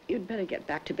 you'd better get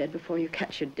back to bed before you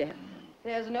catch your death.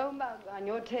 There's no mug on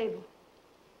your table.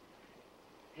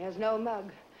 There's no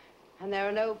mug. And there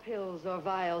are no pills or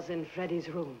vials in Freddie's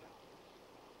room.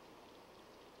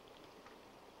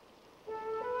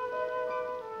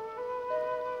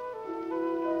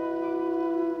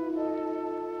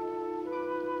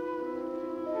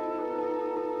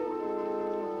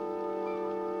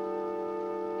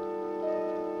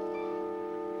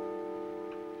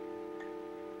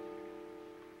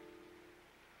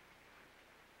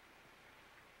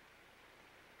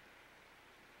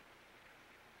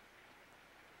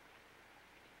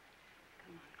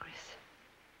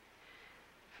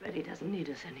 Freddie doesn't need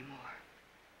us anymore.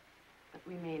 But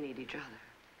we may need each other.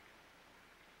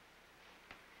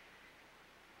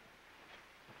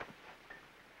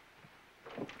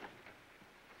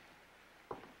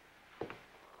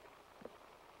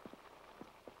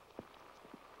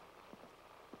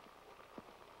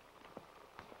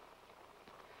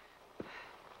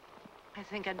 I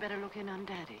think I'd better look in on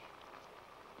Daddy.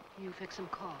 You fix some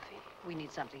coffee. We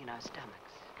need something in our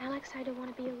stomachs. Alex, I don't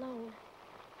want to be alone.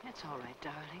 It's all right,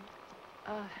 darling.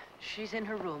 She's in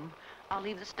her room. I'll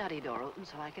leave the study door open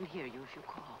so I can hear you if you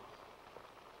call.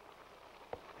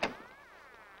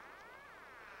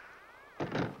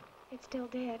 It's still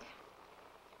dead.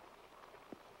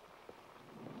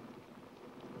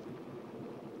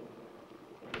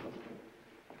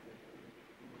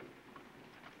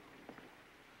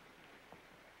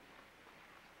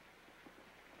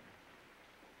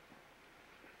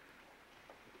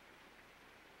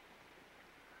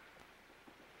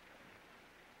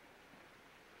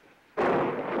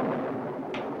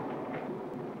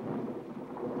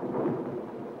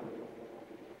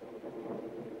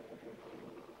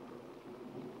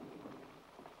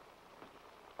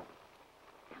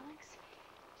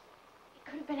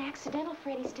 Been accidental,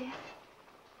 Freddie's death.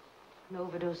 An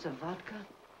overdose of vodka?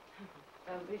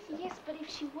 Don't be so. Yes, but if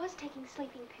she was taking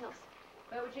sleeping pills.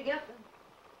 Where would you get them?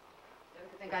 Don't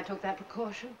you think I took that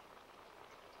precaution?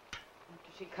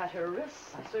 After she cut her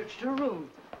wrists, I searched her room.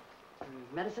 Her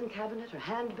medicine cabinet, her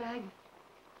handbag.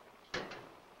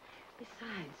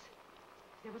 Besides,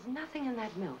 there was nothing in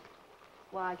that milk.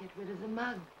 Why get rid of the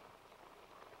mug?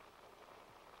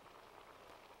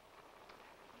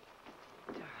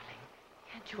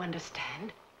 Can't you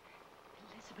understand?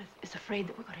 Elizabeth is afraid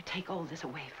that we're going to take all this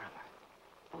away from her.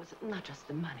 Oh, it's not just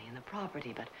the money and the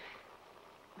property, but,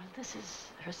 well, this is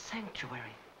her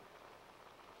sanctuary.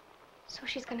 So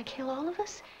she's going to kill all of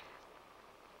us?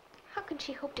 How can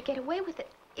she hope to get away with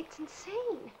it? It's insane.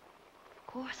 Of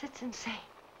course it's insane.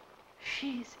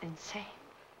 She's insane.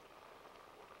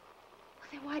 Well,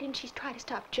 then why didn't she try to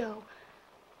stop Joe?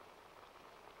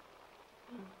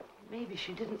 Maybe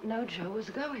she didn't know Joe was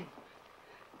going.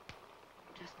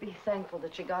 Just be thankful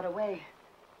that she got away.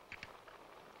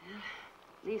 Well,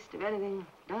 at least if anything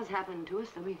does happen to us,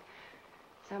 there'll be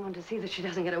Someone to see that she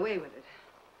doesn't get away with it.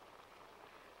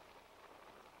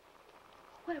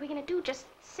 What are we gonna do? Just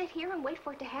sit here and wait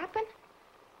for it to happen?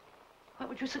 What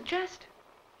would you suggest?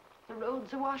 The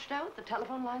roads are washed out, the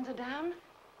telephone lines are down.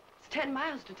 It's 10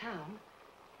 miles to town.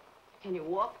 Can you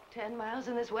walk 10 miles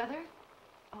in this weather?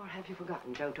 Or have you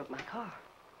forgotten Joe took my car?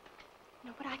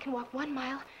 No, but I can walk 1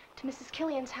 mile to Mrs.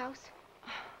 Killian's house.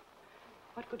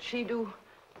 What could she do?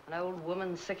 An old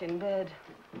woman sick in bed.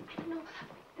 I don't know.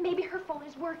 Maybe her phone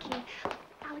is working.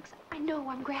 Alex, I know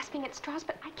I'm grasping at straws,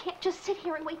 but I can't just sit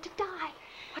here and wait to die.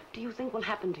 What do you think will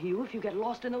happen to you if you get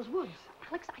lost in those woods?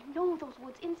 Alex, I know those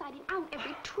woods inside and out.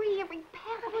 Every tree, every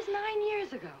path. That was 9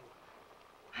 years ago.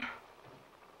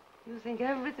 You think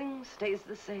everything stays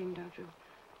the same, don't you?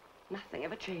 Nothing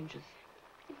ever changes.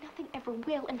 Nothing ever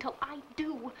will until I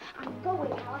do. I'm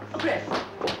going, Alex. Oh, Chris!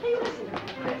 Hey, listen to me,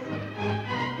 Chris.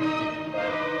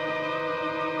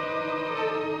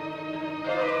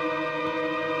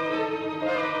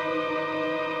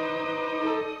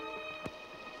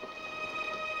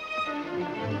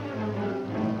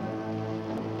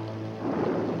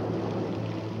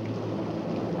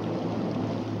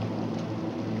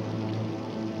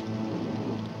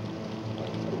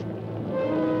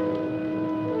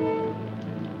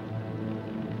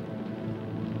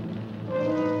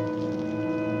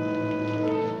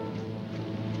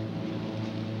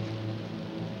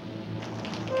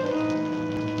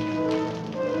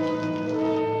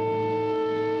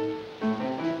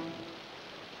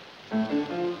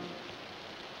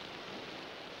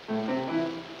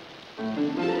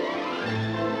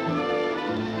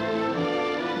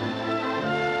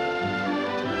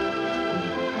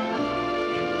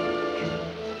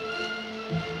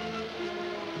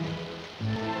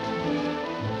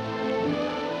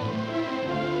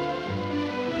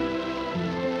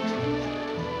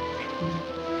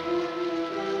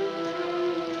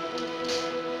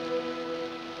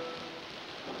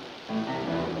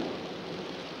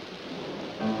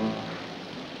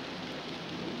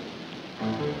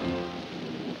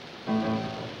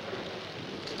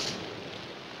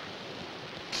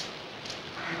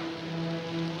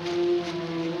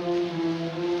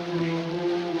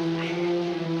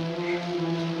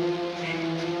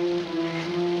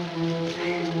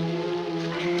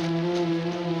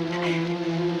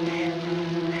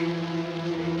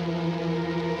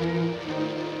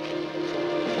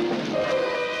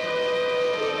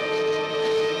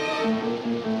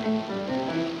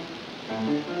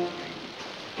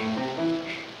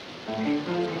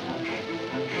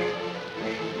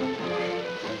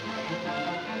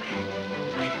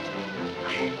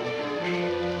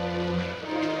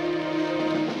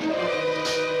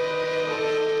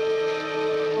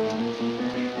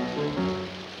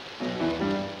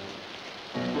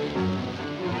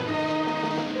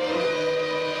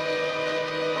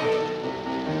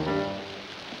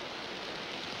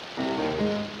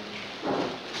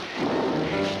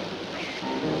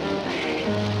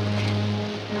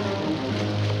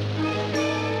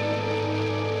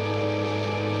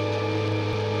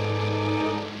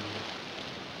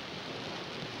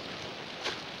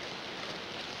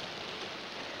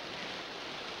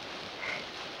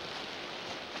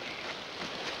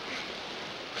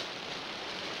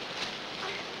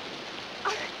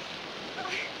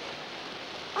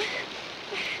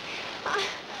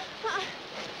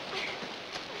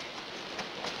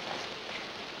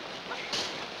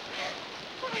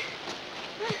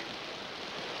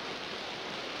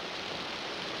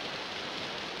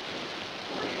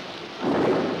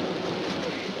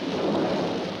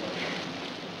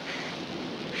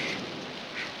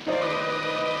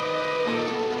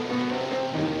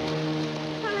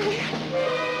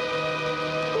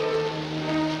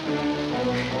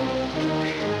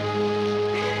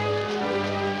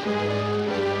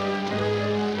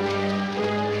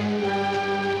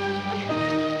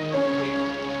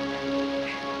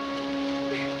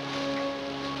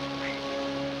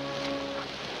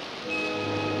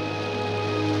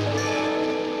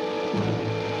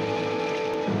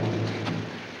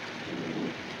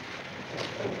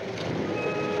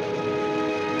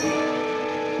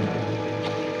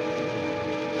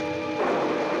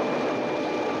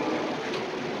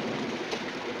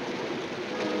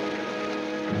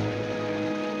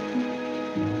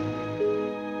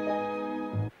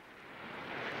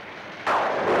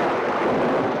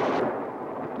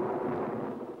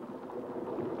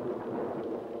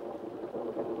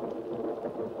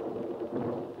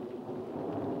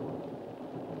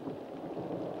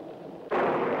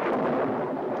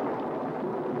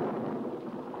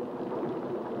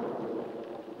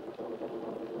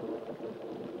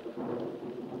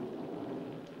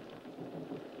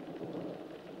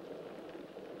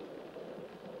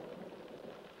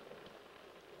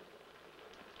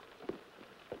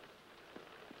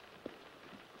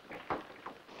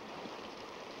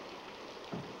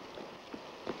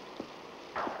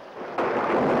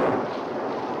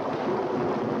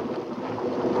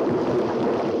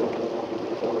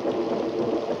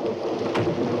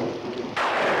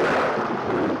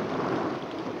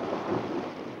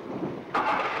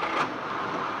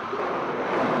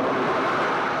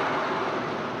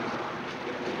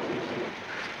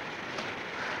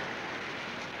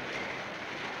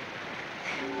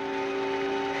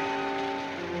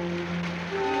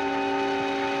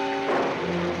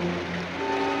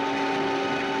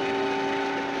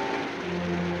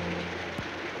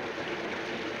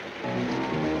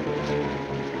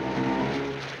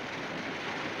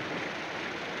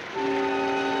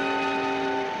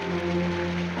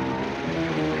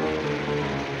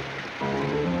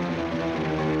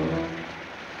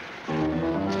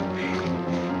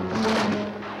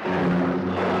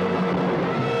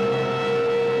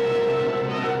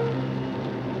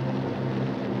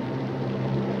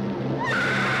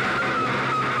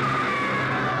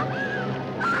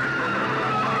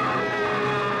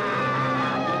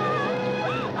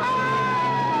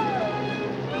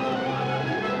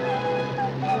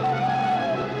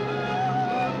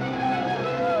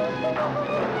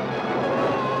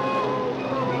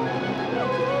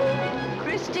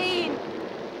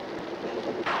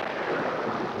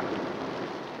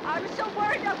 was so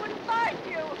worried I wouldn't find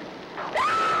you.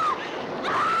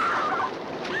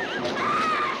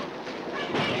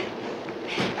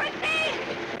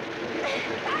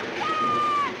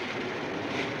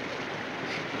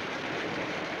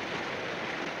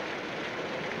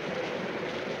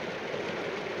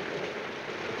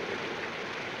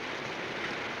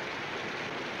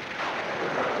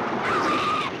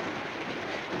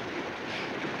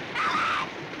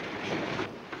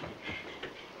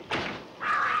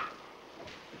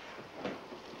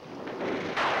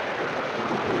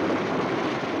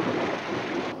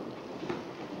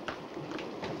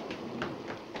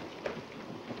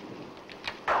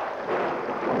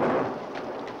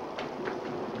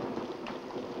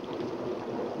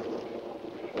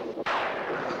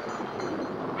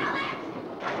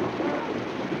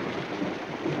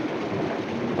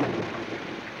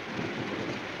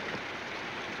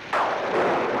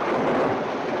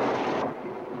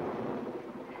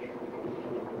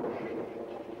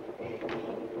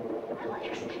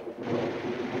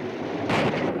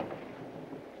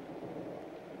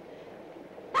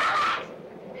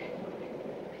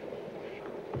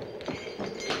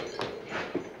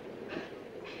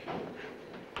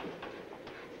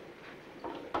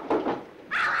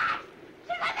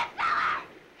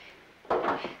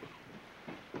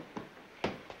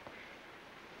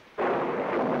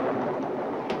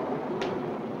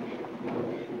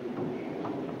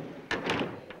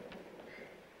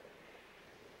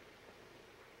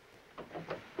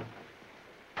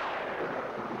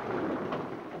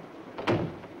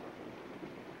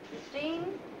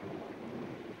 Christine.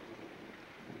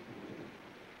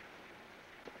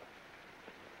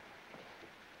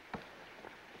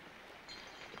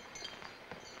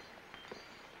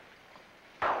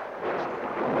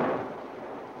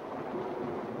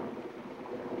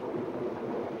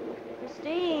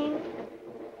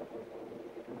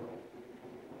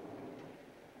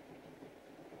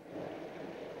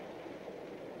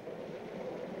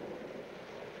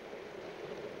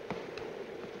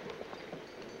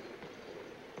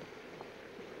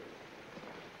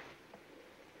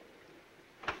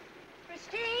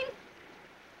 Christine?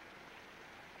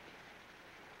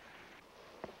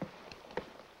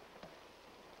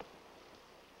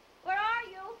 Where are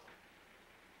you?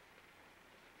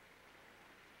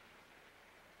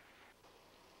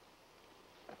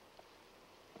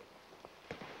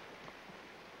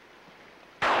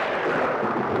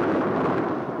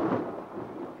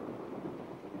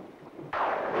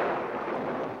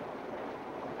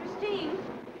 Christine?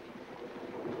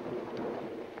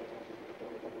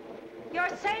 You're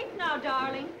safe now,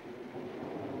 darling.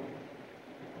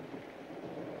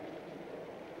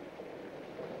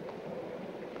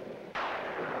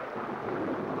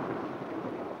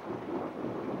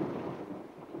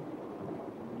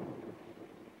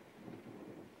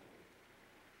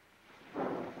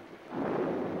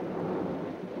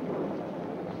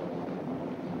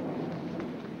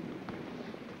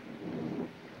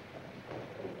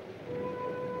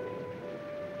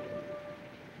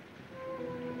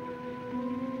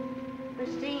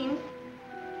 Christine,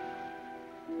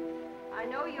 I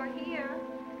know you're here.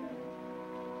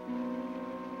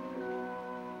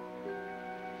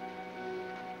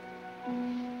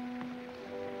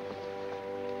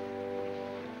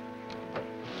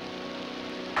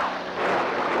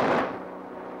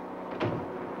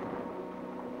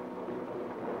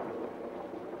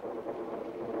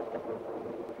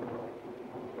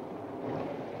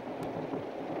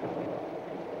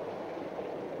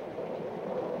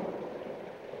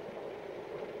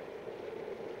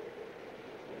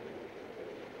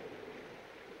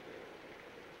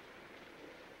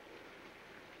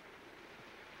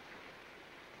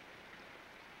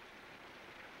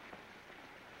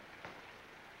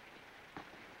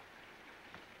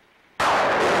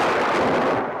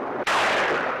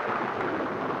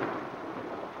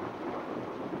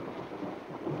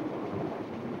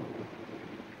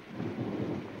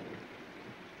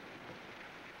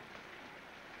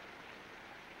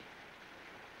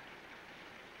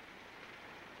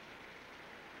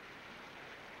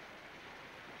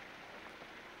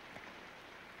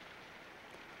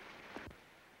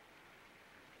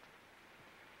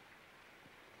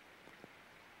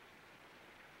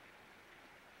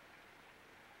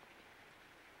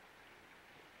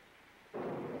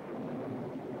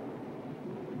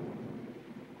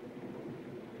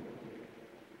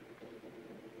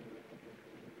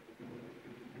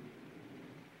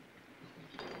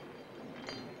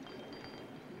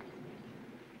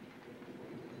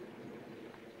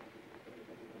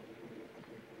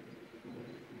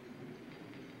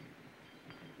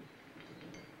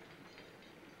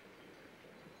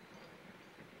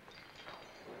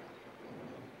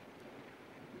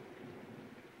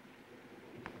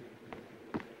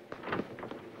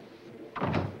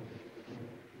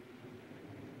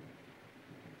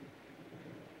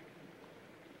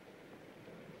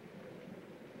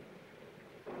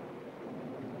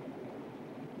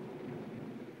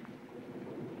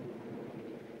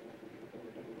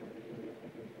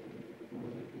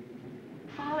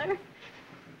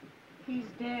 He's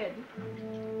dead.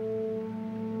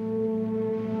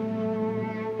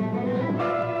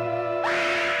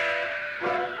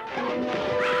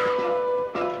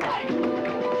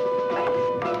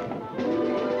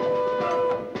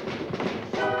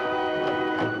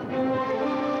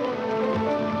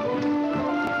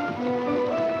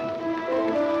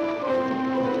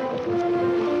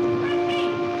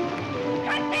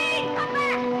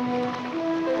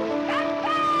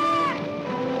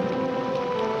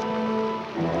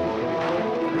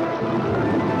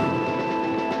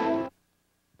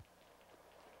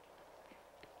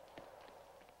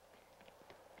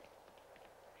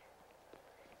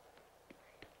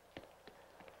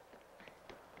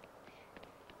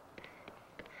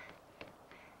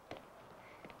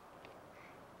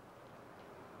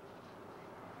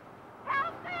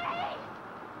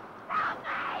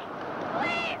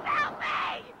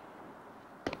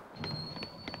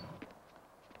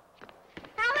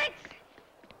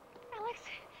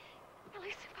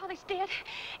 Father's dead,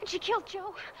 and she killed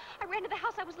Joe. I ran to the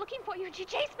house. I was looking for you, and she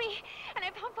chased me, and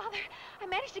I found Father. I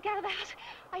managed to get out of the house.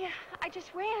 I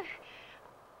just ran.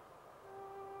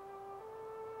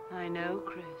 I know,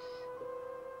 Chris.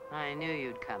 I knew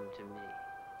you'd come to me.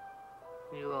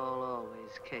 You all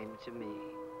always came to me.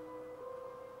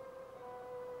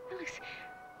 Alex,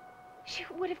 she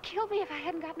would have killed me if I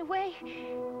hadn't gotten away.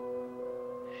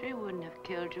 She wouldn't have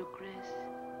killed you, Chris.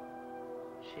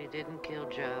 She didn't kill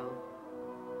Joe.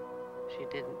 She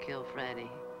didn't kill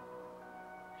Freddie.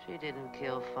 She didn't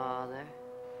kill Father.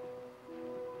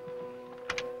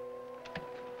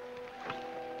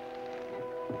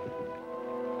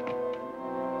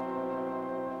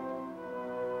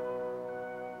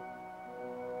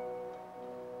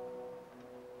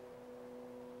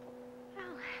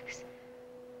 Alex.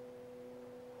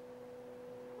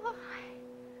 Why?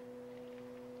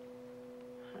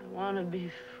 I want to be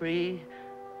free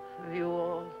of you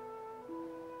all.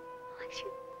 Alex,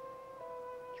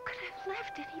 you could have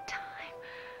left any time.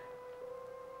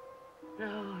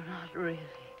 No, not really.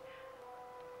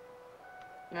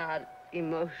 Not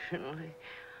emotionally.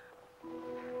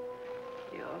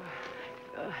 Your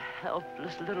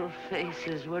helpless little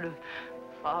faces would have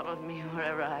followed me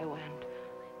wherever I went.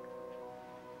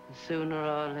 And sooner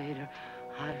or later,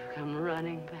 I'd have come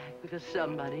running back because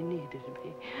somebody needed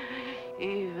me.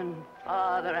 Even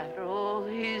Father, after all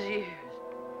these years.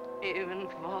 Even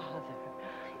Father.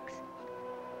 Alex,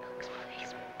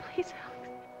 please, please, Alex.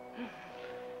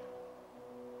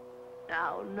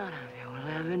 Now, none of you will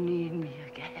ever need me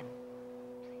again.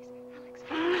 Please,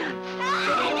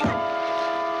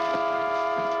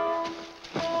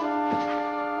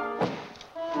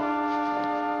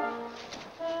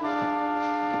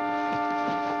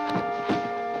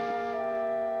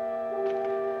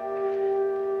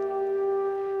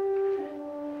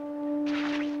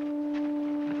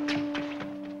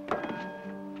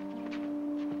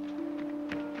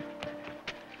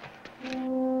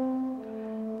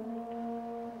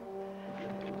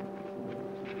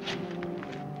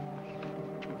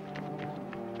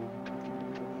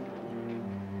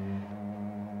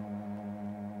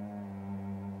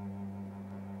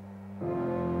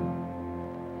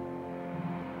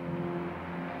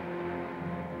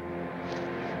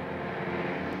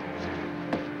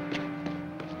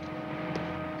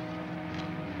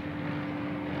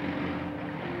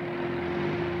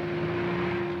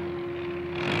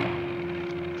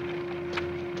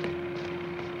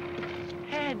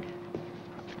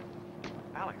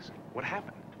 Alex. What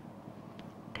happened?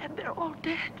 Dad, they're all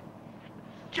dead.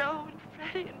 Joe and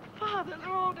Freddie and Father,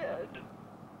 they're all dead.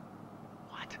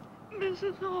 What?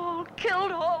 Mrs. Hall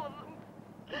killed all of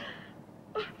them.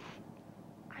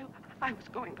 I was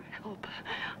going to help.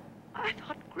 I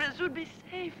thought Chris would be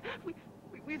safe.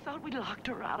 We thought we locked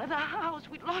her out of the house.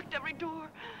 We locked every door.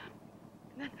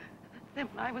 And then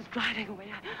when I was driving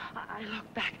away, I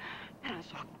looked back and I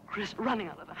saw Chris running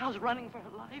out of the house, running for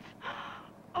her life.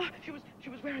 Oh, she was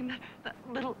wearing that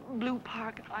little blue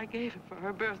parka I gave her for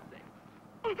her birthday.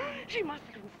 She must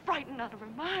have been frightened out of her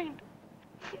mind.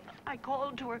 I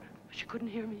called to her. She couldn't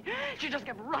hear me. She just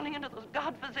kept running into those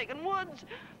godforsaken woods.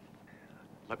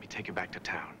 Let me take you back to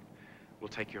town. We'll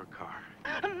take your car.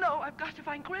 No, I've got to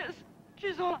find Chris.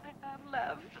 She's all I have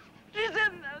left. She's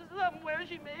in there somewhere.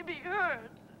 She may be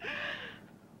hurt.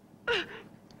 Do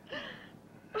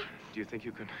you think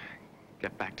you can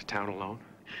get back to town alone?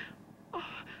 Oh,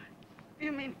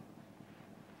 you mean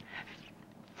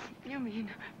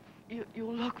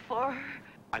you'll look for her?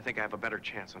 I think I have a better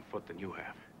chance on foot than you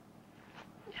have.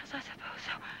 Yes, I suppose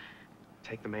so.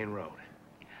 Take the main road.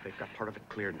 They've got part of it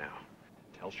cleared now.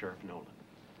 Tell Sheriff Nolan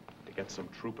to get some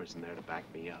troopers in there to back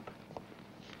me up.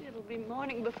 It'll It'll be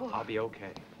morning before... I'll be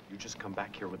okay. You just come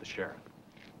back here with the sheriff.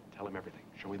 Tell him everything.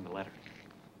 Show him the letter.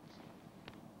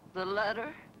 The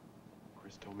letter?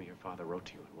 Chris told me your father wrote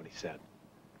to you and what he said.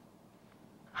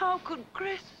 How could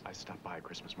Chris? I stopped by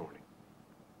Christmas morning.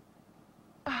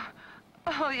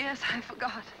 Oh, yes, I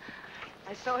forgot.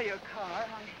 I saw your car.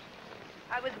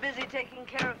 I was busy taking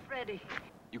care of Freddie.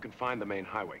 You can find the main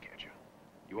highway, can't you?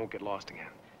 You won't get lost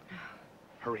again.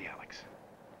 Hurry, Alex.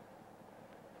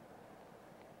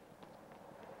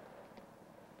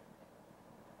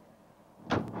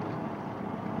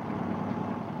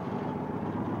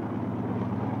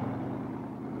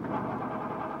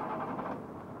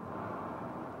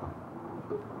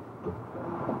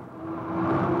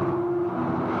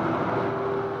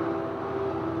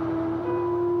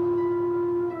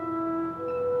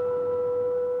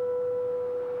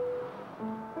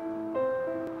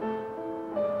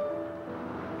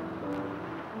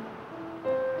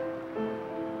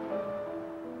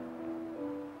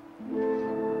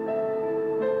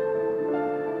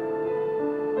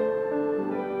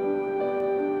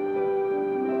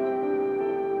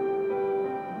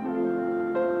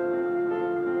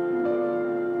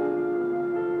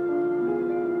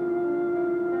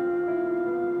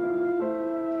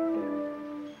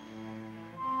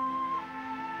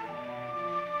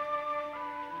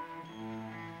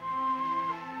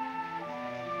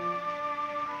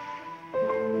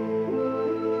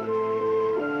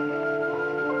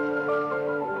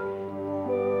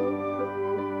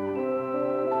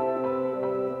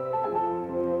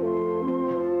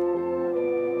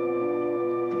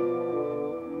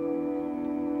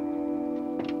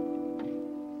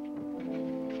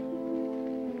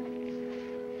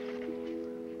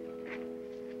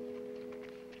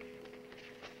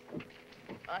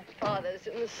 My father's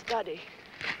in the study.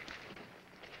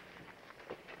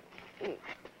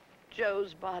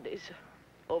 Joe's body's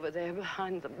over there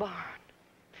behind the barn.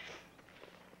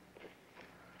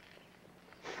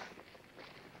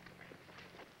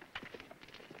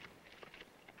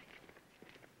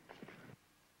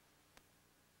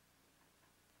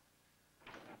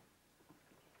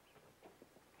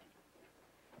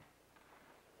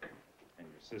 And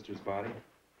your sister's body?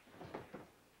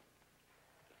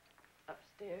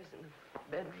 Upstairs in the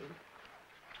bedroom.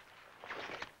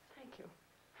 Thank you.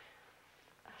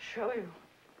 I'll show you.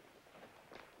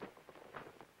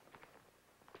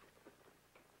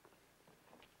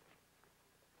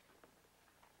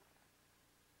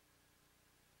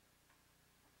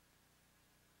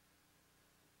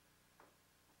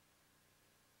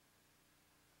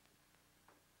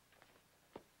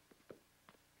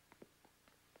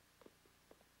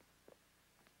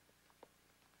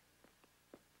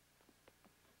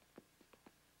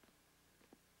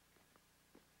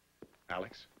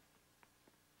 Alex?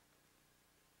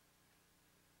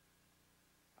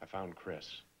 I found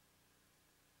Chris.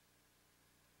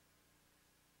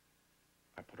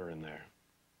 I put her in there.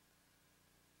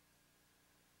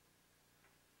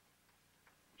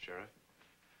 Sheriff,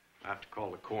 I have to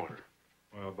call the coroner.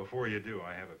 Well, before you do,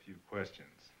 I have a few questions.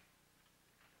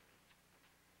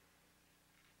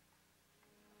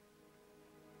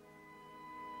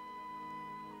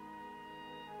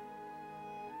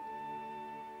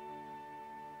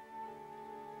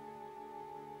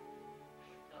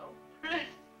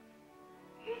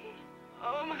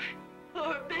 Oh, my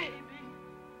poor baby.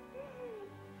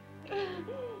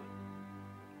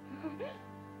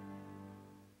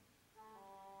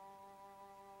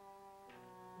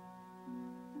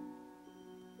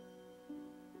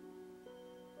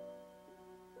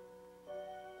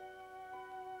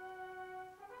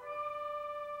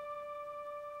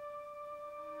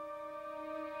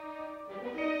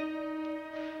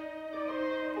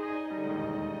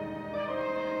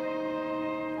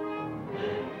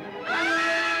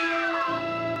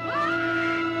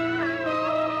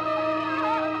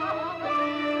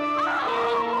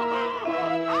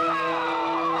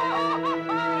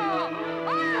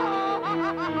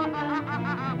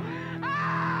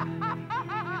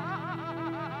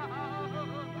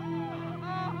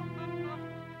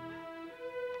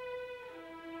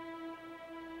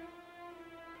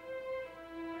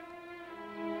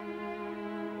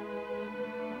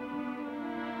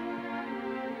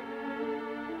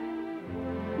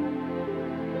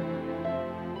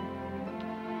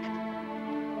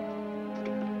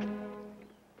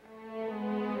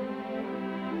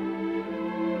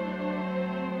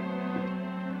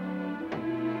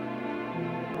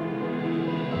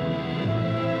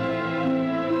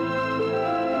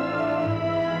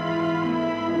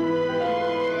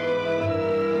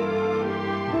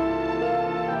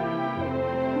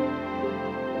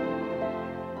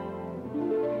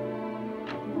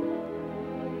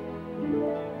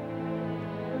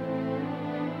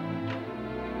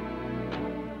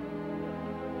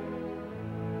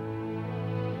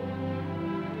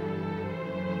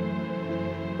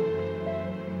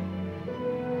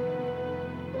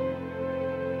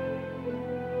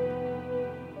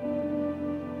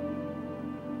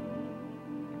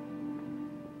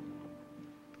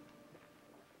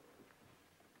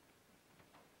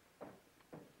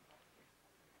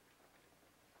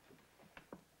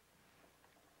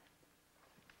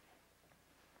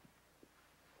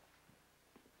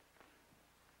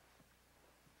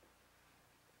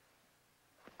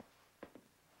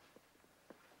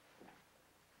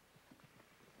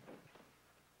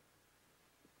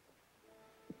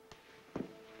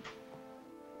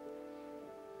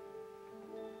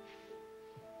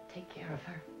 care of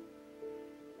her.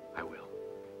 I will.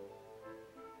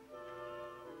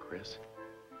 Chris?